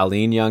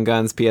Dahlin Young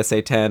Guns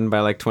PSA 10 by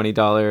like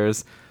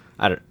 $20.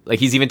 I don't like.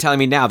 He's even telling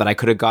me now that I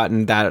could have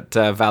gotten that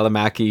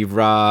Valimaki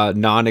raw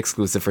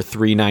non-exclusive for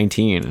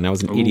 $3.19, and I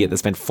was an idiot that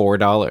spent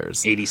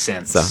 $4, 80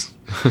 cents.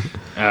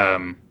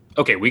 So,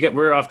 okay,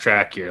 we're off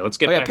track here. Let's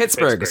get back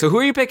Pittsburgh. to Pittsburgh. So who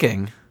are you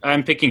picking?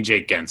 I'm picking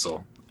Jake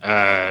Gensel.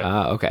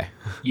 Okay.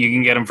 You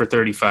can get him for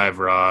 35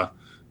 raw.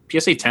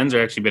 PSA 10s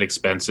are actually a bit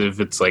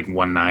expensive. It's like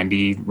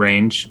 190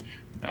 range.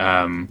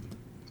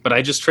 But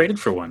I just traded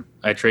for one.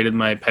 I traded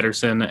my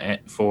Pettersson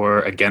for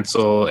a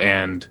Gensel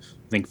and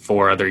I think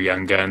 4 other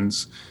Young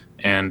Guns.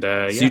 And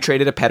So you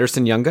traded a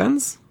Pettersson Young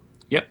Guns?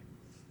 Yep.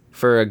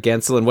 For a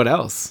Gensel and what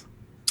else?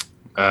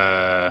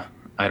 I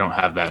don't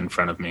have that in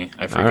front of me.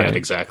 I forget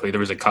exactly. There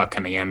was a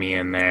Kotkaniemi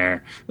in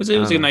there. It was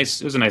a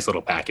nice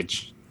little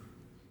package.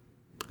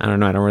 I don't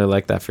know. I don't really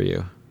like that for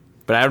you.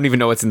 But I don't even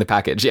know what's in the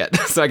package yet,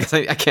 so I guess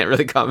I can't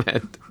really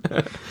comment.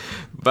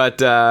 But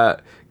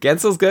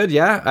Gensel's good,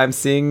 yeah. I'm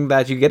seeing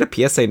that you get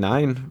a PSA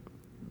 9,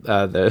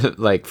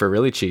 like for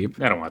really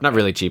cheap. I don't want not that.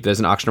 Really cheap. There's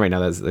an auction right now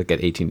that's like at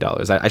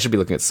 $18. I should be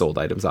looking at sold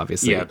items,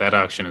 obviously. Yeah, that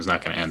auction is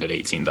not going to end at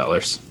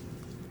 $18.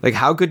 Like,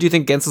 how good do you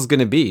think Gensel's going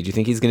to be? Do you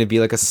think he's going to be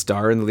like a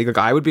star in the league? Like,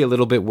 I would be a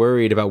little bit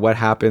worried about what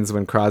happens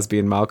when Crosby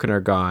and Malkin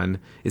are gone.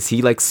 Is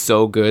he like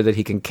so good that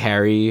he can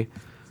carry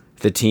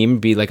the team,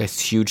 be like a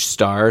huge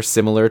star,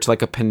 similar to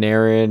like a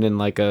Panarin and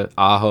like a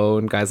Aho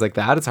and guys like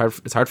that? It's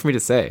hard for me to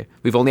say.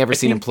 We've only ever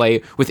seen him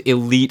play with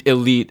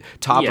elite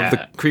top of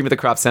the cream of the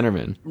crop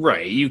centerman.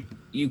 Right.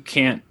 You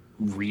can't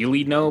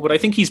really know, but I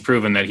think he's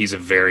proven that he's a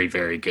very,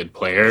 very good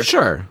player.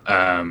 Sure.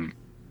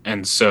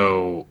 And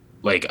so,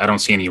 like, I don't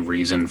see any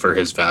reason for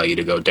his value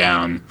to go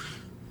down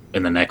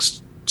in the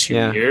next 2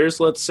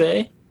 years, let's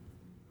say.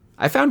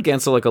 I found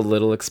Gensel like a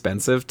little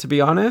expensive, to be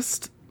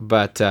honest,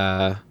 but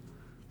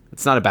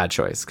it's not a bad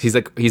choice.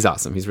 He's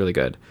awesome. He's really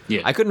good.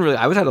 Yeah. I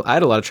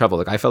had a lot of trouble.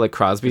 Like, I felt like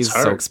Crosby's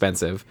so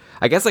expensive.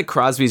 I guess like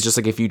Crosby's just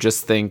like if you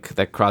just think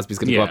that Crosby's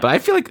going to go up. But I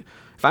feel like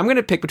if I'm going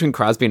to pick between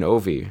Crosby and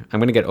Ovi, I'm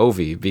going to get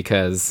Ovi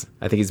because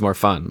I think he's more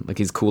fun. Like,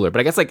 he's cooler. But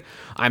I guess like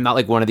I'm not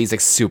like one of these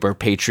like super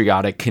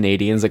patriotic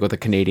Canadians like with a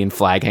Canadian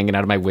flag hanging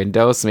out of my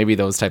window. So maybe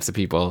those types of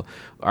people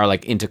are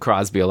like into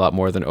Crosby a lot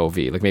more than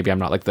Ovi. Like, maybe I'm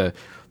not like the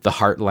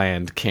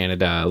Heartland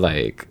Canada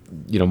like,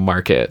 you know,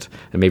 market,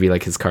 and maybe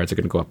like his cards are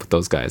going to go up with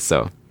those guys.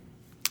 So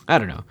I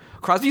don't know.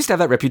 Crosby used to have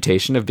that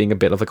reputation of being a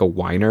bit of like a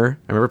whiner.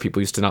 I remember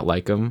people used to not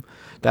like him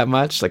that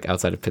much, like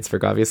outside of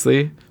Pittsburgh,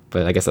 obviously.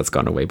 But I guess that's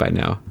gone away by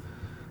now.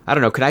 I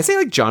don't know. Could I say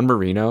like John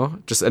Marino?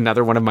 Just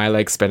another one of my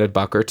like spend a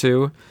buck or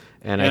two.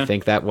 And I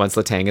think that once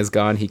Letang is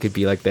gone, he could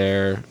be like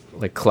their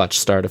like clutch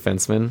star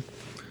defenseman.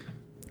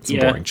 It's a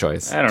boring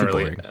choice. I don't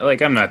really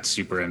like. I'm not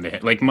super into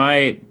it. Like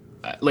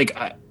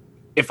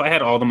if I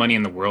had all the money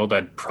in the world,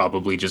 I'd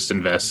probably just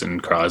invest in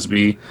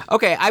Crosby.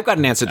 Okay, I've got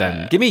an answer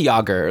then. Give me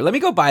Yager. Let me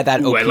go buy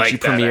that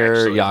OPG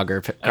Premier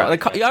Yager.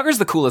 Yager's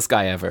the coolest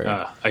guy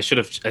ever. I should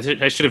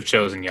have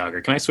chosen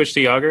Yager. Can I switch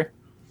to Yager?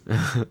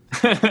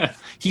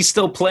 He's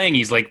still playing.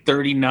 He's like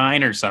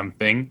 39 or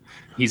something.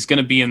 He's going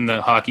to be in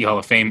the Hockey Hall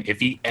of Fame if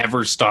he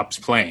ever stops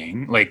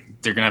playing. Like,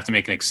 they're going to have to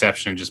make an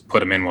exception and just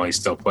put him in while he's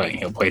still playing.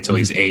 He'll play till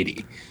he's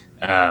 80.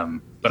 But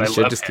I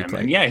love him.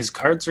 And yeah, his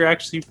cards are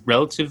actually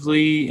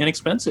relatively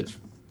inexpensive.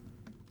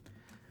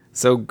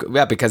 So,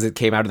 yeah, because it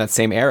came out of that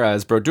same era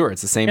as Brodeur.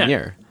 It's the same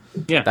year.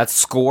 Yeah. That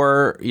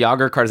Score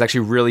Yager card is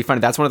actually really funny.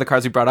 That's one of the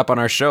cards we brought up on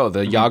our show.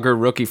 The Yager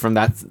rookie from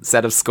that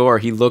set of Score.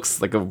 He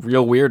looks like a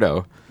real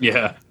weirdo.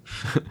 Yeah.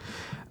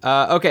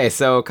 Okay,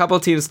 so a couple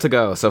teams to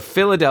go. So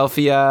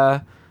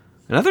Philadelphia,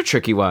 another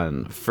tricky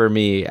one for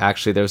me,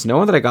 actually. There's no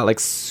one that I got, like,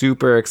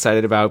 super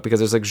excited about because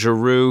there's, like,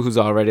 Giroux, who's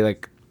already,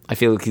 like, I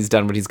feel like he's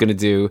done what he's going to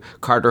do.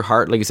 Carter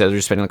Hart, like you said,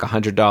 they're spending like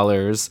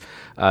 $100.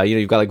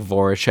 You've got like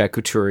Voracek,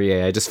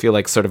 Couturier. I just feel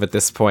like sort of at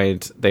this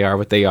point they are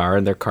what they are,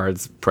 and their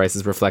cards price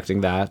is reflecting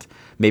that.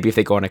 Maybe if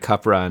they go on a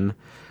cup run.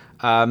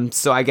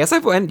 So I guess I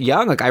went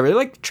young. Like I really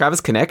like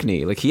Travis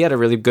Konechny. Like he had a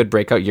really good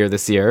breakout year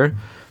this year.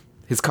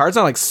 His card's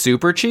not like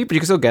super cheap, but you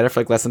can still get it for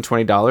like less than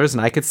 $20.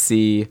 And I could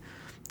see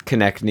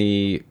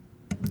Konechny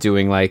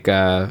doing like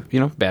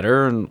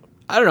better. And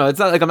I don't know. It's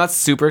not like I'm not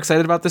super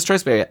excited about this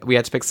choice, but we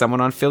had to pick someone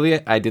on Philly.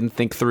 I didn't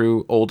think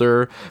through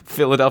older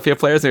Philadelphia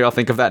players. Maybe I'll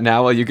think of that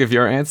now while you give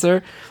your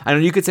answer. I know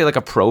you could say like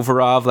a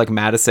Provorov, like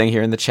Matt is saying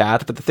here in the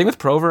chat, but the thing with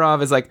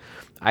Provorov is like,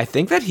 I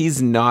think that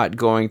he's not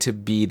going to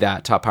be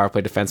that top power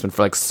play defenseman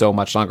for like so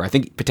much longer. I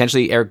think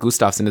potentially Eric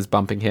Gustafsson is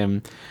bumping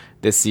him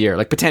this year.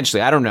 Like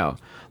potentially, I don't know.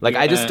 Like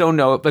I just don't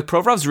know. Like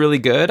Provorov's really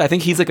good. I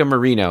think he's like a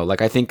Marino.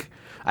 Like I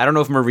don't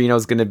know if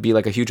Marino's going to be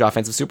like a huge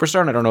offensive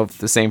superstar, and I don't know if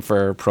the same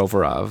for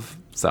Provorov.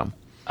 So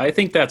I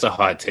think that's a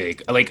hot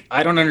take. Like,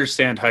 I don't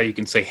understand how you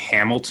can say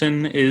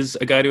Hamilton is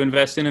a guy to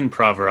invest in and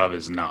Provorov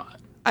is not.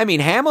 I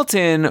mean,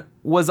 Hamilton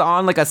was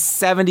on like a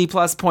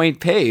 70-plus point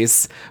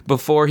pace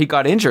before he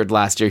got injured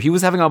last year. He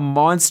was having a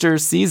monster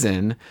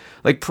season.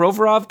 Like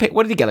Provorov,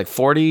 what did he get? Like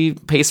 40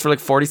 pace for like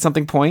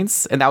 40-something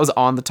points, and that was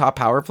on the top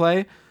power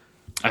play.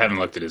 I haven't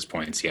looked at his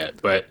points yet,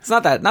 but it's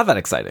not that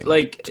exciting.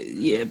 Like,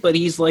 yeah, but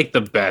he's like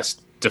the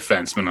best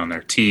defenseman on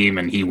their team,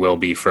 and he will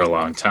be for a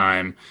long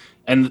time.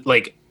 And,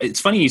 like, it's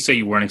funny you say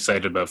you weren't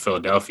excited about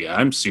Philadelphia.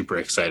 I'm super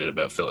excited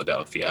about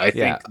Philadelphia. I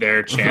think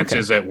their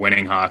chances at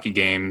winning hockey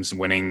games,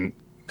 winning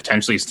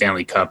potentially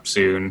Stanley Cup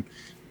soon,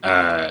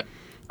 are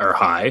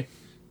high.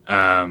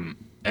 And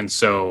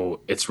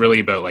so it's really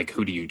about, like,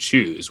 who do you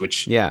choose,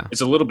 which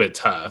is a little bit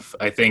tough.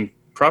 I think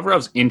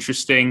Provorov's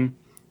interesting.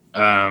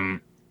 I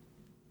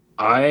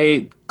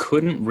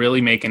couldn't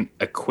really make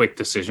a quick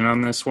decision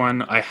on this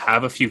one. I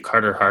have a few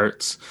Carter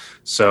Harts,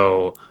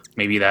 so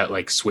maybe that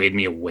like swayed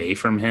me away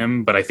from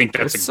him, but I think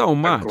that's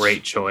a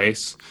great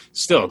choice.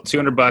 Still,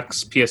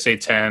 $200 PSA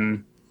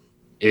 10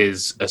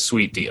 is a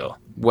sweet deal.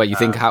 What you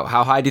think? How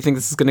high do you think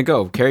this is going to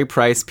go? Carey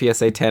Price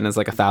PSA 10 is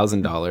like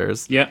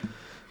 $1,000. Yeah.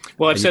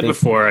 Well, I've said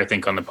before, I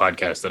think on the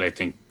podcast that I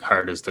think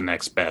Hart is the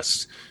next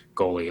best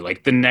goalie,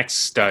 like the next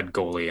stud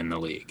goalie in the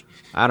league.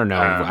 I don't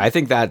know. I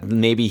think that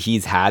maybe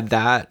he's had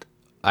that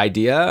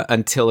idea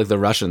until like the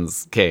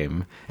Russians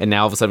came, and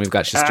now all of a sudden we've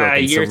got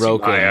Shesterkin,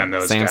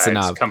 Sorokin,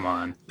 Samsonov. Come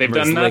on, they've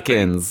done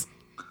nothing.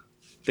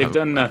 They've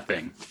done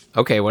nothing.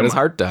 Okay, what has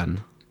Hart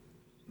done?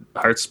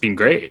 Hart's been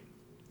great.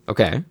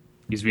 Okay,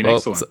 he's been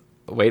excellent. So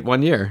wait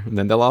 1 year, and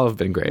then they'll all have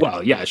been great.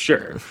 Well, yeah,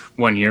 sure,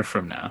 1 year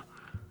from now.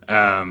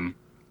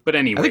 But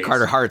anyway, I think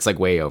Carter Hart's like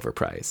way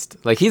overpriced.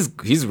 Like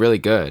he's really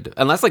good,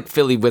 unless like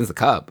Philly wins the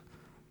cup.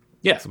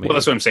 Yeah, so well,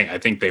 that's what I'm saying. I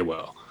think they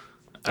will.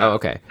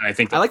 Okay. I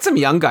think I like some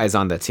young guys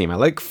on that team. I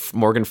like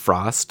Morgan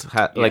Frost.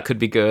 Like could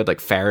be good. Like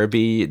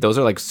Farabee. Those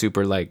are like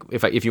super. Like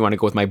if you want to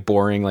go with my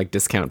boring like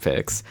discount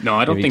picks. No,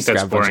 I don't think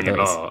that's boring at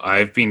all.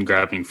 I've been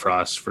grabbing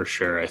Frost for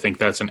sure. I think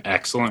that's an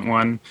excellent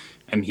one.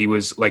 And he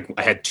was like,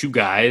 I had two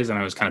guys, and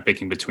I was kind of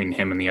picking between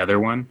him and the other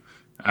one.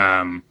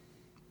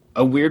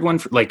 A weird one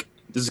for like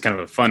this is kind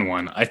of a fun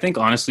one. I think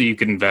honestly, you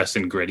could invest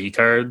in Gritty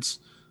cards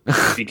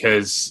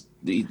because.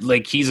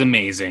 Like he's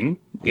amazing.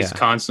 He's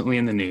constantly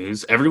in the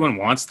news. Everyone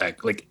wants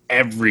that. Like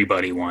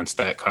everybody wants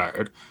that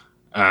card.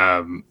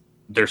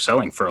 They're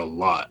selling for a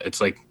lot. It's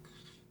like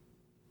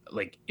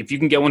if you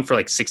can get one for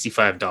like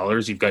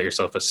 $65, you've got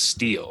yourself a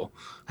steal.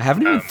 I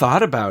haven't even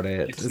thought about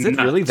it. Is it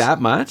really that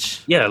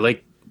much? Yeah.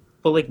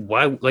 But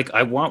why? Like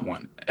I want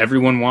one.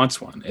 Everyone wants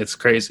one. It's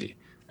crazy.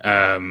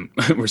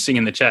 We're seeing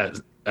in the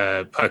chat,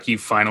 Puck, you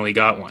finally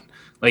got one.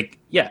 Like,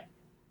 yeah,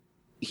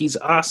 he's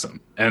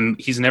awesome, and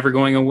he's never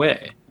going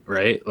away.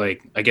 Right?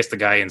 Like, I guess the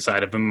guy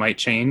inside of him might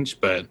change,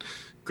 but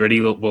Gritty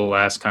will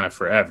last kind of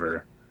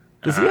forever.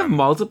 Does he have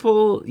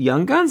multiple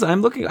Young Guns? I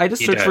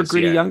just searched for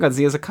Gritty Young Guns.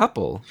 He has a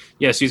couple.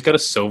 Yeah, so he's got a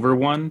silver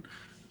one,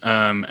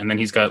 and then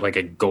he's got like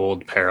a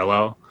gold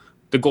parallel.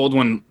 The gold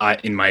one,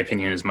 in my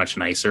opinion, is much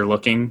nicer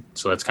looking,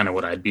 so that's kind of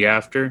what I'd be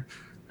after.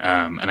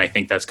 And I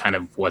think that's kind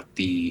of what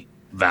the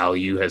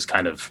value has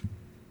kind of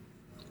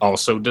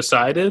also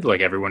decided.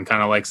 Like, everyone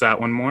kind of likes that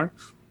one more.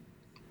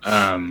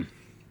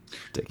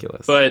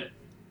 Ridiculous. But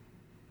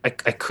I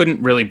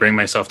couldn't really bring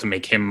myself to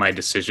make him my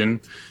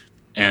decision,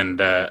 and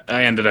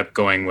I ended up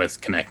going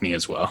with Konechny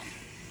as well.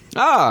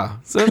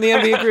 So in the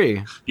end, we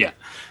agree. Yeah.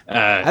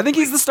 I think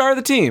he's the star of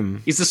the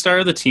team. He's the star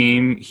of the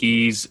team.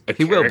 He's a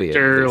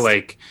character.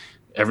 Like,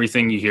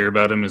 everything you hear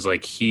about him is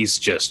like he's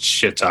just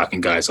shit-talking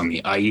guys on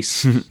the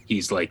ice.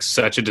 He's like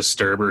such a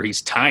disturber.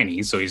 He's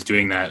tiny, so he's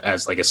doing that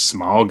as like a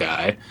small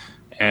guy.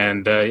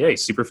 And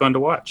he's super fun to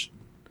watch.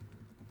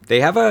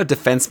 They have a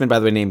defenseman, by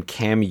the way, named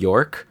Cam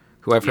York,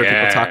 who I've heard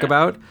people talk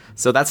about.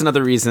 So that's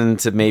another reason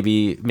to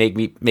maybe make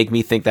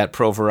me think that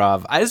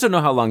Provorov. I just don't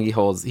know how long he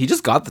holds. He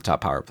just got the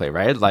top power play,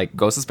 right? Like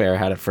Gostisbehere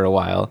had it for a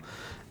while,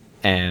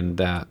 and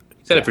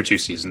he's had it for 2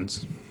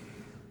 seasons.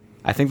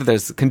 I think that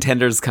there's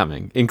contenders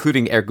coming,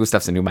 including Eric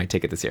Gustafsson, who might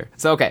take it this year.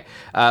 So okay,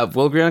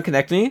 we'll agree on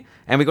Konechny,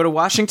 and we go to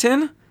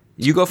Washington.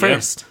 You go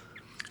first.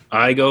 Yeah.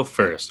 I go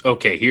first.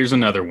 Okay, here's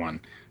another one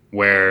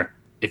where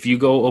if you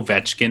go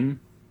Ovechkin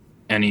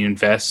and you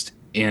invest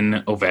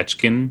in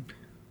Ovechkin,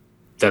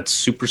 that's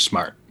super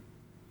smart.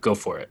 Go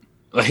for it.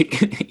 Like,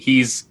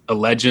 he's a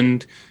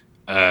legend.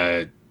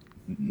 No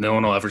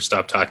one will ever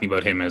stop talking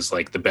about him as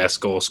like the best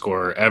goal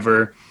scorer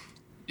ever.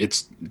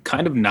 It's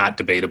kind of not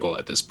debatable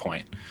at this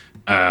point.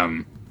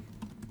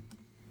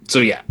 So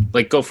yeah,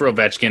 like, go for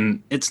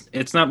Ovechkin.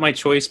 It's not my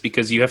choice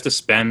because you have to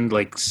spend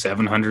like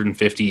 $750,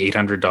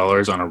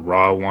 $800 on a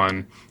raw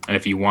one, and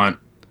if you want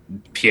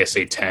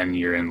PSA 10,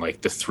 you're in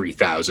like the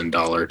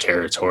 $3,000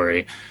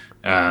 territory.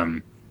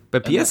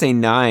 But PSA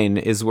 9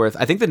 is worth.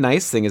 I think the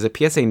nice thing is that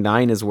PSA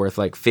 9 is worth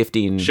like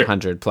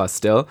 $1,500 plus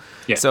still.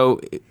 Yeah. So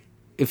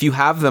if you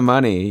have the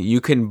money, you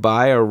can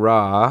buy a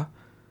raw.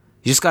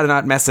 You just got to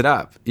not mess it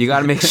up. You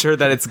got to make sure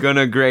that it's going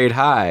to grade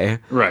high.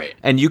 Right.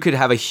 And you could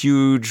have a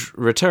huge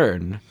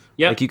return.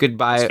 Yeah. Like, you could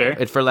buy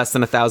it for less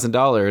than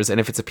 $1,000. And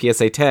if it's a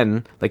PSA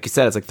 10, like you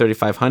said, it's like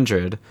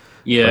 $3,500.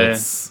 Yeah. Really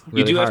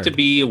you do hard. have to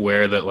be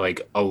aware that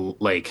like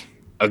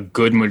a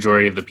good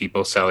majority of the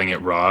people selling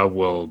it raw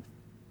will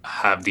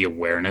have the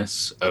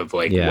awareness of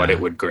like what it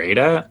would grade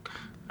at.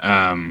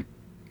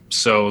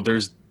 So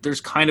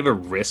there's kind of a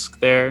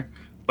risk there,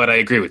 but I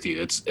agree with you.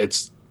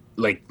 It's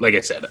like I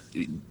said,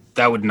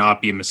 that would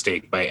not be a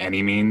mistake by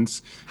any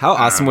means. How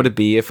awesome would it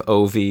be if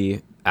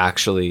Ovi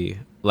actually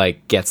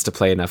like gets to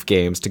play enough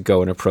games to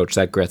go and approach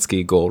that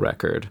Gretzky goal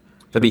record?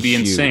 That'd be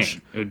huge.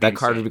 Insane. That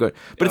card would be good.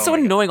 But it's so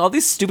annoying. All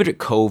these stupid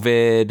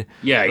COVID.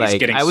 Yeah, he's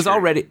getting I was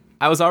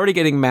already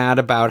getting mad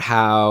about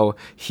how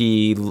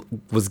he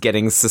was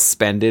getting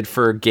suspended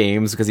for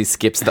games because he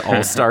skips the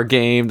All-Star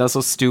game. That's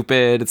so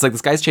stupid. It's like,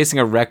 this guy's chasing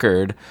a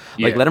record.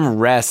 Like, let him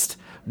rest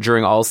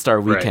during All-Star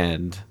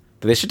weekend. Right.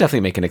 But they should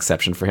definitely make an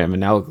exception for him.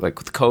 And now, like,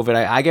 with COVID,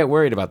 I get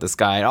worried about this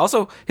guy.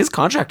 Also, his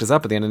contract is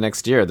up at the end of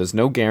next year. There's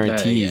no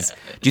guarantees.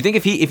 Do you think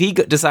if he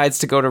decides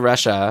to go to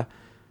Russia,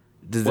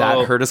 does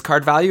that hurt his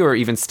card value, or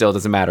even still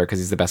doesn't matter because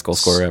he's the best goal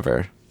scorer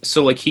ever?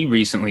 So, like, he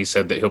recently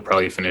said that he'll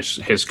probably finish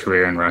his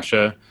career in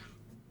Russia.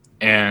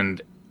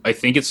 And I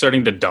think it's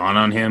starting to dawn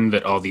on him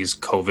that all these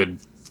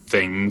COVID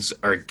things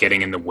are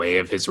getting in the way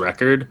of his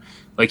record.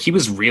 Like, he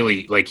was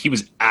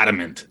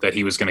adamant that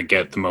he was going to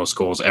get the most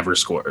goals ever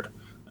scored.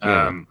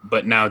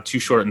 But now 2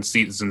 shortened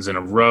seasons in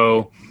a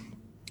row,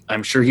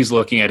 I'm sure he's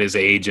looking at his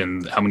age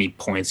and how many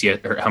points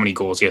or how many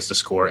goals he has to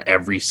score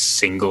every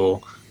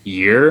single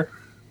year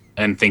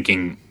and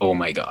thinking, oh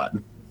my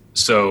God.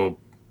 So,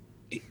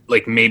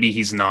 like, maybe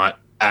he's not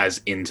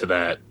as into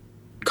that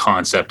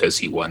concept as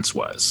he once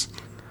was.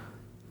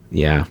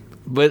 Yeah.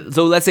 But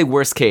so let's say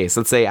worst case,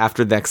 let's say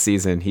after next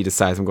season, he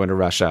decides, I'm going to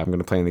Russia, I'm going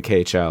to play in the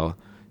KHL.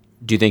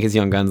 Do you think his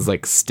young guns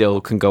like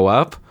still can go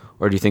up,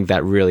 or do you think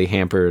that really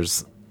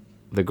hampers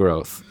the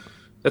growth?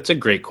 That's a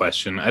great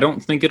question. I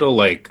don't think it'll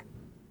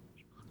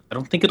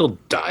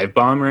dive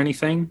bomb or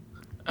anything.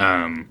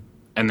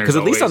 And because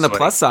at least on the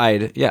plus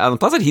side,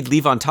 he'd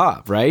leave on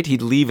top, right?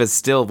 He'd leave as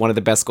still one of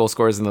the best goal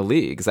scorers in the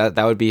league. That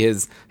would be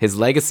his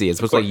legacy. It's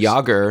supposed to like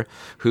Jágr,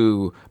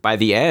 who by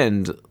the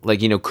end,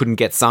 like, you know, couldn't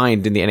get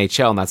signed in the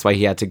NHL, and that's why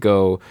he had to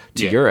go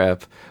to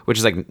Europe. Which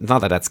is like, not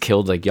that that's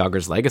killed like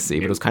Jágr's legacy,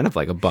 but it was kind of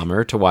like a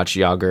bummer to watch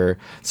Jágr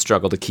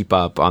struggle to keep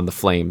up on the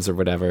Flames or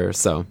whatever.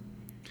 So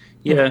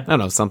I don't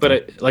know, something.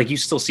 But you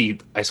still see.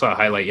 I saw a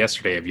highlight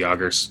yesterday of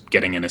Jágr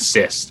getting an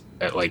assist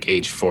at like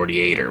age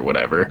 48 or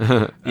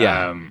whatever.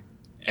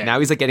 Now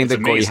he's like getting the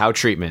Gordie Howe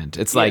treatment.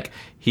 It's like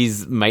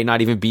he's might not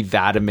even be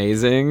that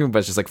amazing, but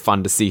it's just like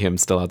fun to see him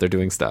still out there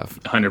doing stuff.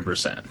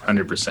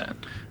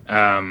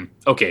 100%.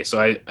 Okay, so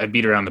I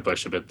beat around the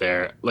bush a bit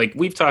there. Like,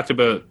 we've talked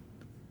about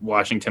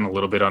Washington a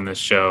little bit on this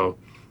show,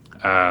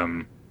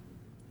 and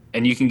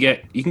you can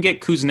get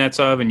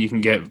Kuznetsov and you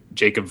can get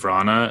Jacob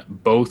Vrana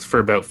both for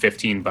about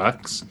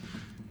 $15,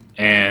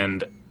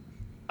 and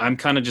I'm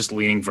kind of just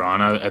leaning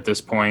Vrana at this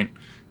point.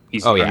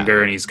 He's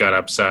younger and he's got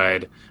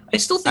upside. I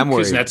still think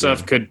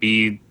Kuznetsov could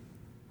be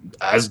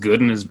as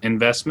good in his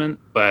investment,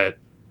 but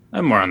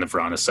I'm more on the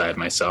Vrana side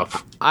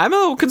myself. I'm a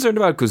little concerned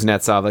about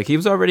Kuznetsov. Like, he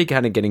was already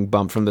kind of getting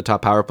bumped from the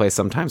top power play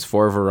sometimes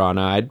for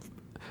Vrana.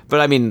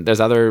 But I mean,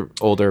 there's other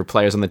older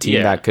players on the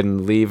team that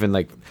can leave, and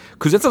like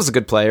Kuznetsov's a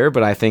good player,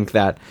 but I think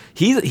that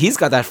he's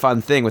got that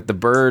fun thing with the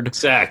bird.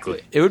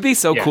 Exactly. It would be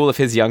so cool if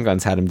his young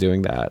guns had him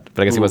doing that,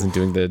 but I guess he wasn't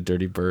doing the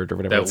dirty bird or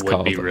whatever it's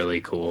called. That would be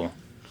really cool.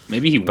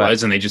 Maybe he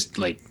was, and they just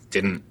like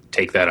didn't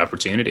take that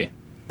opportunity.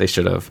 They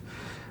should have.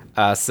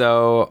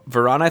 So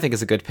Varane, I think,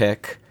 is a good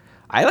pick.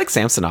 I like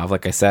Samsonov,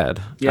 like I said.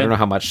 Yeah. I don't know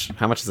how much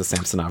is a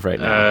Samsonov right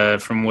now.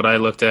 From what I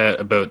looked at,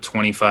 about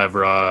 25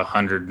 raw,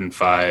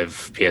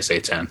 105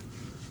 PSA 10.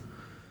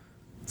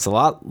 It's a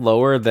lot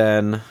lower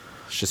than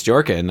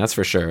Shesterkin, that's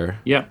for sure.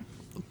 Yeah.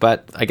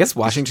 But I guess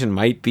Washington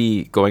might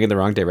be going in the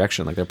wrong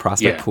direction. Like their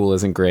prospect pool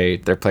isn't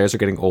great. Their players are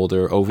getting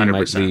older. Ovi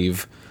might 100%.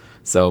 leave,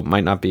 so it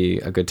might not be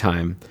a good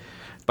time.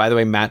 By the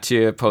way,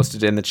 Matthew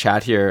posted in the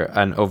chat here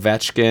an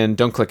Ovechkin.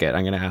 Don't click it.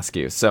 I'm going to ask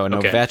you. So an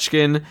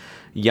Ovechkin,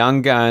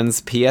 Young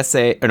Guns,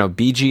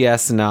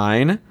 BGS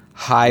 9,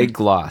 high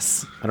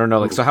gloss. I don't know.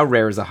 Like, so how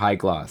rare is a high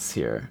gloss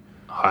here?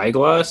 High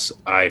gloss,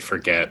 I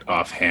forget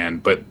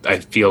offhand, but I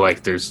feel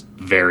like there's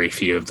very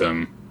few of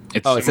them.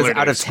 It's it says similar to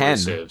out of 10.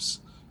 exclusives.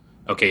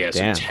 Okay, yeah, so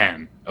Damn.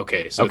 10.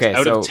 Okay, so Okay, it's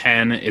out so of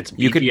 10. It's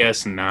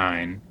BGS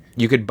 9.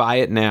 You could buy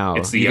it now.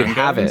 It's the you Young could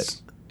have Guns?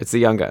 it. It's the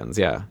Young Guns,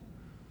 yeah.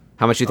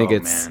 How much do you think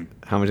Man.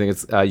 How much do you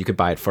think it's? You could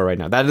buy it for right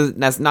now.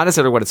 That's not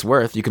necessarily what it's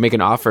worth. You can make an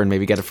offer and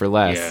maybe get it for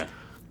less. Yeah.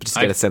 But just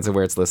get a sense of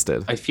where it's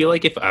listed. I feel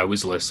like if I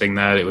was listing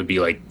that, it would be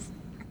like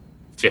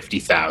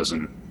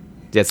 50,000.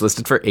 Yeah, it's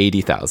listed for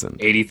 80,000.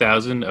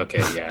 80,000?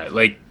 Okay, yeah.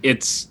 Like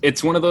it's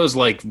one of those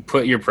like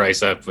put your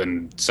price up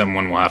and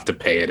someone will have to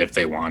pay it if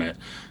they want it.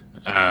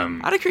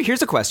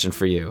 Here's a question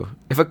for you: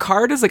 if a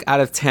card is like out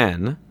of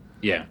 10,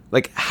 Yeah.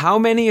 like how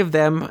many of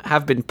them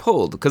have been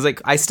pulled? Because like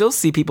I still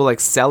see people like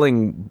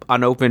selling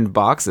unopened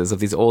boxes of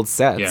these old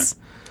sets. Yeah.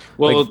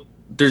 Well, Like-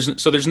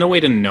 there's no way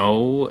to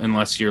know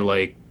unless you're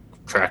like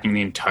tracking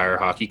the entire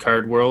hockey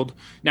card world.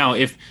 Now,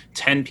 if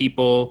 10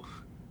 people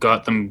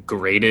got them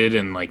graded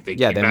and like they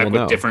came then back we'll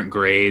with know. different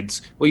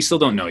grades, well, you still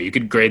don't know. You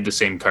could grade the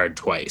same card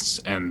twice,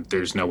 and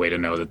there's no way to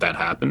know that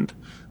happened.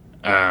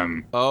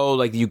 Oh,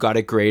 like you got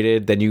it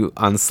graded, then you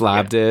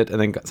unslabbed it, and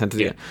then got sent to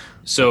the. Yeah.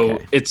 So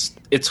Okay.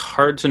 it's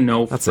hard to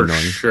know That's for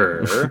annoying.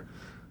 sure.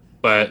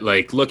 But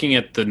like looking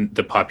at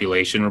the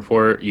population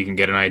report, you can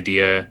get an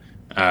idea.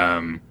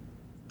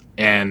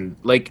 And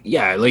like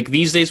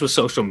these days with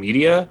social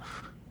media,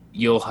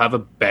 you'll have a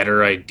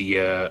better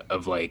idea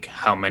of like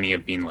how many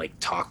have been like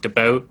talked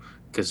about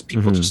because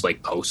people just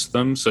like post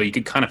them, so you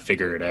could kind of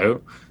figure it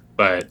out.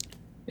 But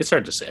it's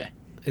hard to say.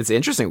 It's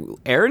interesting.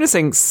 Aaron is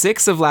saying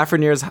 6 of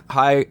Lafreniere's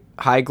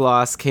high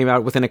gloss came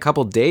out within a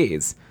couple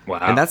days. Wow.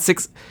 And that's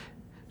 6.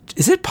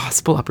 Is it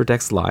possible Upper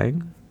Deck's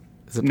lying?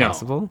 Is it No.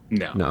 possible?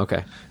 No. No,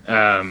 okay.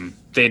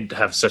 They'd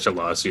have such a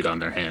lawsuit on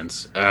their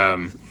hands.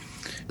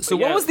 So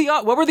yeah.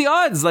 what were the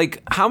odds?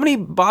 Like how many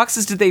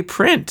boxes did they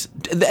print?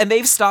 And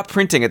they've stopped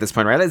printing at this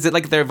point, right? Is it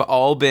like they've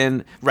all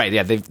been right?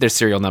 Yeah, they're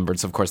serial numbered,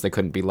 so of course they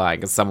couldn't be lying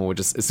because someone would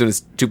just as soon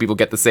as 2 people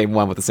get the same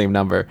one with the same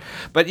number.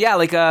 But yeah,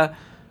 like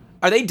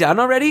are they done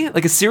already?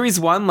 Like a series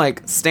 1,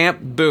 like stamp,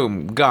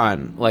 boom,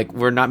 gone. Like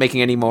we're not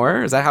making any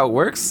more. Is that how it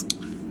works?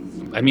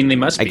 I mean, they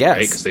must be, guess.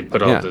 right? Because they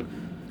put all Yeah. the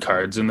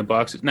cards in the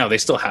boxes. No, they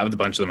still have a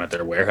bunch of them at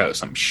their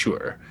warehouse, I'm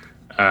sure.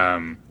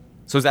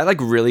 So is that like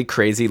really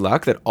crazy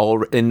luck that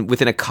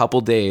within a couple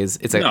days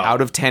it's an No.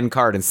 out of 10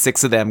 card and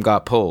 6 of them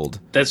got pulled?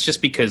 That's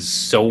just because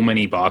so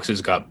many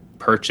boxes got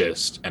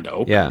purchased and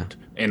opened. Yeah.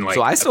 In like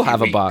So I still few have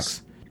weeks. a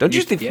box. Don't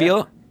you Yeah.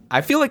 feel? I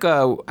feel like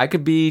I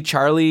could be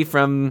Charlie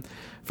from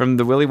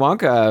the Willy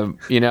Wonka,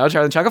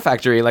 Charlie and Chocolate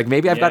Factory. Like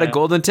maybe I've got a Yeah.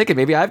 golden ticket.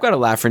 Maybe I've got a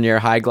Lafreniere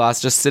high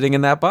gloss just sitting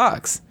in that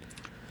box.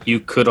 You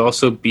could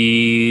also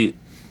be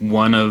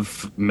one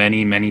of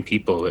many, many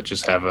people that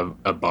just have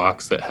a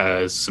box that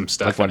has some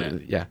stuff in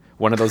it.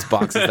 One of those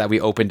boxes that we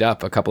opened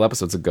up a couple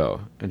episodes ago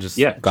and just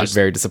got just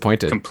very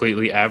disappointed.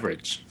 Completely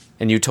average.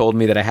 And you told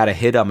me that I had a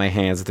hit on my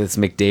hands with this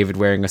McDavid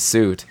wearing a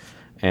suit.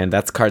 And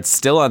that card's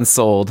still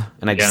unsold.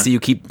 And I just Yeah. see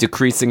you keep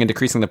decreasing and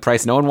decreasing the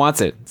price. No one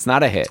wants it. It's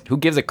not a hit. Who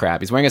gives a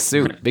crap? He's wearing a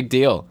suit. Big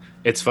deal.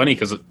 It's funny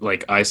because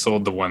like I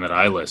sold the one that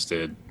I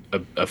listed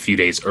a few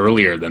days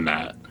earlier than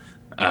that,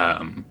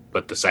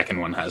 but the second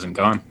one hasn't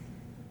gone.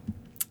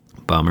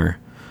 Bummer.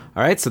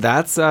 All right, so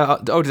that's...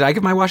 did I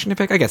give my Washington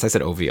pick? I guess I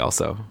said Ovi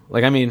also.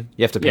 Like, I mean,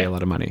 you have to pay Yeah. a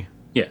lot of money.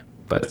 Yeah,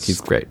 But he's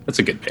great. That's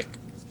a good pick.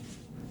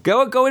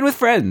 Go in with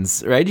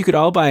friends, right? You could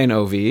all buy an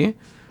Ovi.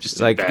 Just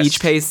Like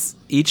invest.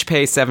 each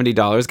pay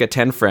 $70, get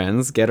 10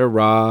 friends, get a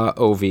raw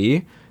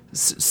Ovi,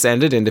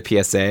 send it into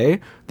PSA.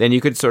 Then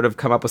you could sort of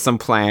come up with some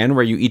plan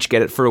where you each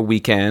get it for a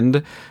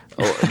weekend,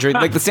 or during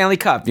like the Stanley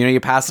Cup. You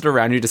pass it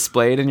around, you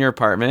display it in your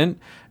apartment,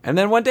 and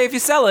then one day if you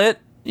sell it,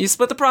 you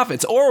split the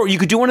profits. Or you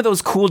could do one of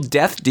those cool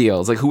death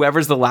deals, like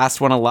whoever's the last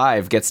one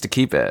alive gets to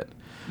keep it.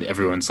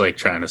 Everyone's like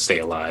trying to stay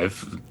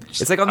alive.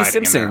 just It's like on The hiding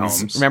in their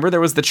Simpsons. homes. Remember there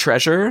was the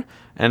treasure,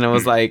 and it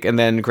was like, and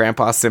then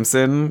Grandpa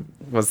Simpson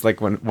was like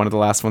one of the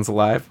last ones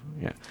alive.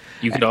 Yeah.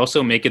 You could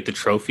also make it the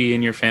trophy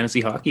in your fantasy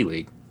hockey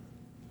league.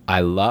 I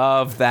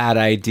love that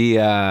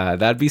idea.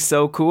 That'd be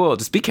so cool.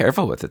 Just be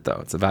careful with it, though.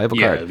 It's a valuable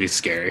Yeah, card. it'd be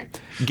scary.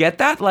 Get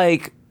that,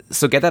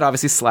 get that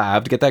obviously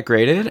slabbed, get that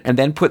graded, and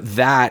then put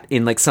that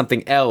in, like,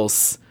 something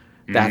else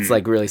That's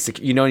like really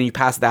secure. You know, and you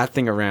pass that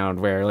thing around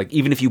where like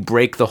even if you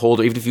break the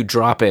holder, even if you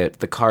drop it,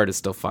 the card is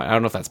still fine. I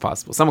don't know if that's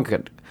possible. Someone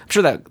could. I'm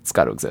sure that's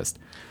got to exist.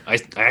 I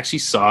actually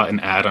saw an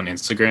ad on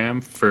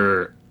Instagram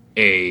for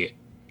a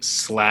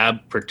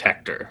slab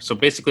protector. So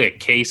basically a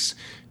case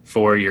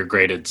for your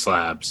graded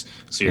slabs.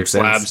 So your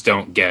slabs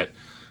don't get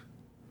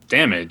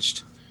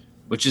damaged,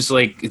 which is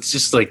like, it's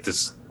just like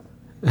this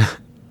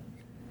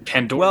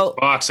Pandora's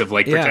box of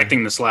like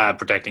protecting the slab,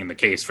 protecting the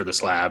case for the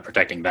slab,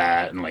 protecting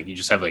that, and like you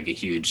just have like a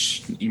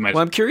huge.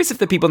 I'm curious if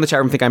the people in the chat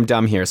room think I'm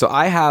dumb here. So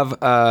I have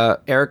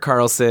Erik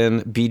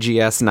Karlsson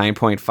BGS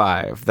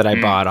 9.5 that I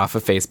bought off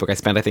of Facebook. I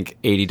spent I think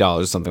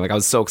 $80 or something. Like I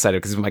was so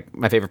excited because it's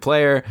my favorite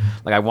player.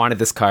 Like I wanted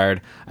this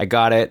card. I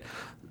got it.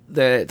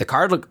 The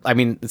card look. I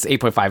mean, it's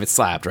 8.5. It's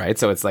slabbed, right?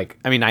 So it's like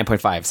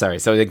 9.5. Sorry.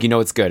 So like, you know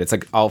it's good. It's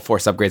like all 4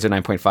 subgrades are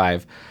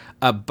 9.5.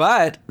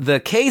 But the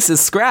case is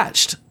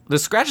scratched.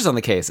 There's scratches on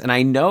the case, and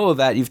I know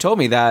that you've told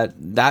me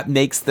that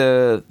makes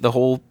the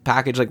whole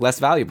package like less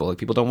valuable. Like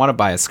people don't want to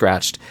buy a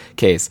scratched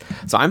case.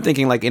 So I'm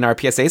thinking like in our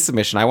PSA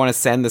submission, I want to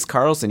send this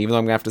Karlsson, even though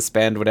I'm gonna have to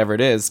spend whatever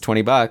it is,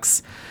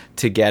 $20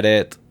 to get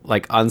it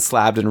like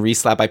unslabbed and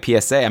reslabbed by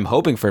PSA. I'm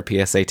hoping for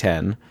a PSA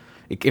 10.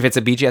 If it's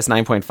a BGS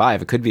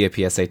 9.5, it could be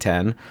a PSA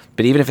 10.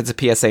 But even if it's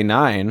a PSA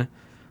 9,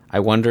 I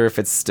wonder if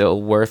it's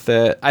still worth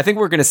it. I think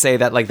we're going to say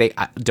that like they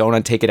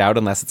don't take it out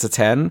unless it's a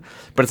 10.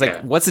 But it's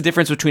like, what's the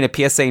difference between a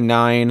PSA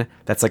 9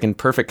 that's like in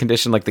perfect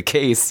condition like the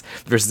case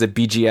versus a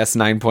BGS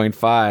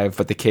 9.5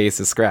 but the case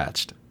is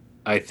scratched?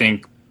 I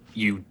think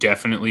you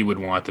definitely would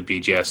want the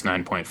BGS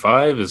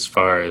 9.5 as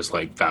far as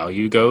like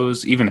value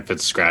goes, even if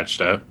it's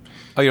scratched up.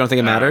 Oh, you don't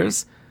think it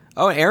matters?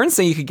 Oh, Aaron's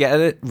saying you could get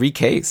it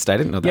recased. I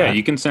didn't know that. Yeah,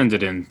 you can send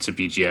it in to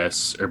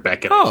BGS or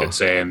Beckett, I should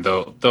say, and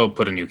they'll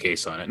put a new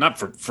case on it. Not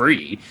for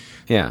free.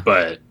 Yeah.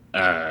 But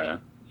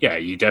yeah,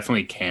 you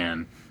definitely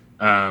can.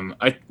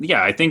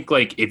 I think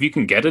like if you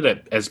can get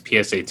it as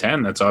PSA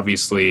 10, that's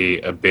obviously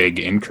a big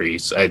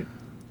increase.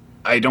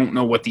 I don't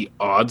know what the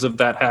odds of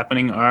that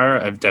happening are.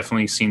 I've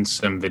definitely seen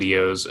some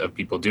videos of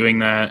people doing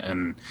that,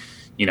 and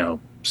you know,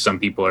 some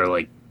people are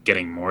like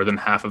getting more than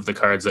half of the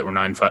cards that were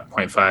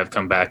 9.5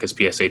 come back as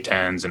PSA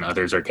 10s, and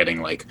others are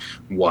getting like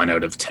 1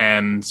 out of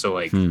 10. So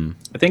like,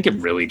 I think it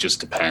really just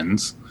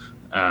depends.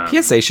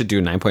 PSA should do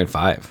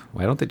 9.5.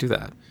 Why don't they do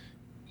that?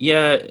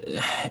 Yeah,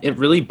 it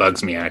really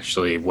bugs me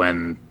actually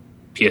when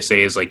PSA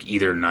is like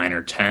either 9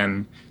 or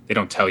 10. They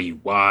don't tell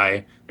you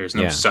why. There's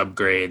no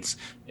subgrades.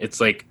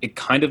 It's like, it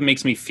kind of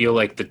makes me feel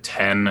like the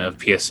 10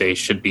 of PSA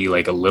should be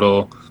like a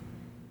little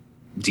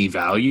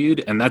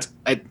devalued, and that's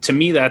to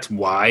me that's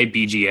why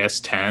BGS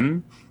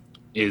 10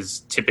 is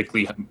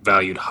typically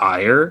valued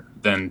higher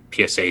than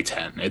PSA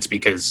 10. It's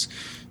because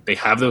they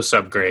have those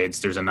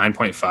subgrades. There's a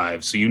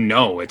 9.5, so you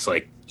know it's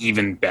like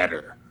even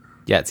better.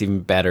 Yeah, it's even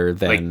better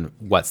than like,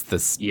 what's the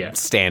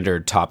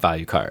standard top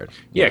value card.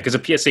 Yeah, because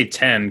a PSA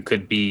 10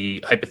 could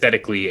be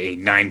hypothetically a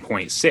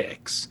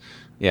 9.6,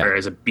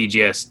 whereas a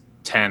BGS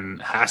 10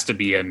 has to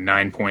be a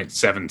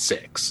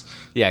 9.76.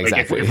 Yeah,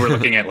 exactly. Like if we're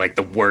looking at like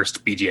the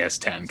worst BGS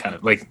 10 kind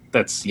of like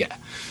that's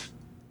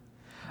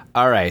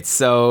All right,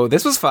 so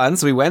this was fun.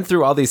 So we went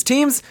through all these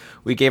teams.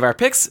 We gave our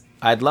picks.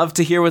 I'd love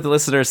to hear what the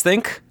listeners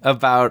think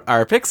about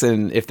our picks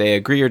and if they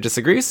agree or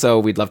disagree. So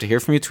we'd love to hear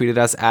from you. Tweet at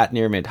us at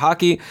Near Mint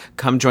Hockey.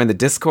 Come join the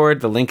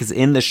Discord. The link is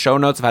in the show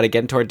notes of how to get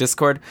into our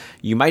Discord.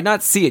 You might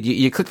not see it.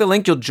 You click the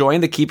link, you'll join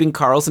the Keeping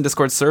Karlsson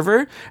Discord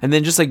server, and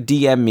then just like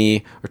DM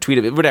me or tweet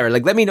it, whatever.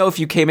 Like let me know if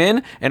you came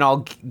in, and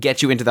I'll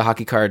get you into the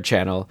Hockey Card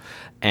channel.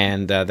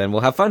 And then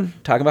we'll have fun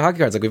talking about hockey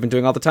cards like we've been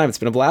doing all the time. It's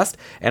been a blast.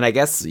 And I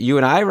guess you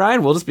and I,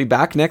 Ryan, we'll just be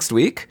back next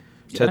week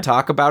to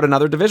talk about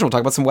another division. We'll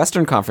talk about some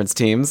Western Conference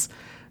teams.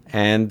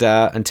 And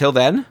until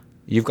then,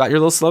 you've got your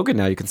little slogan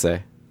now, you can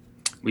say.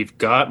 We've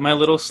got my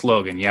little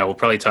slogan. Yeah, we'll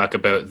probably talk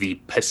about the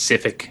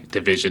Pacific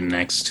Division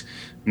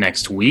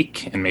next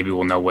week, and maybe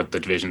we'll know what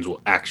the divisions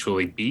will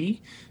actually be.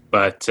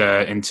 But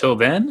until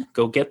then,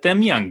 go get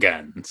them young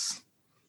guns.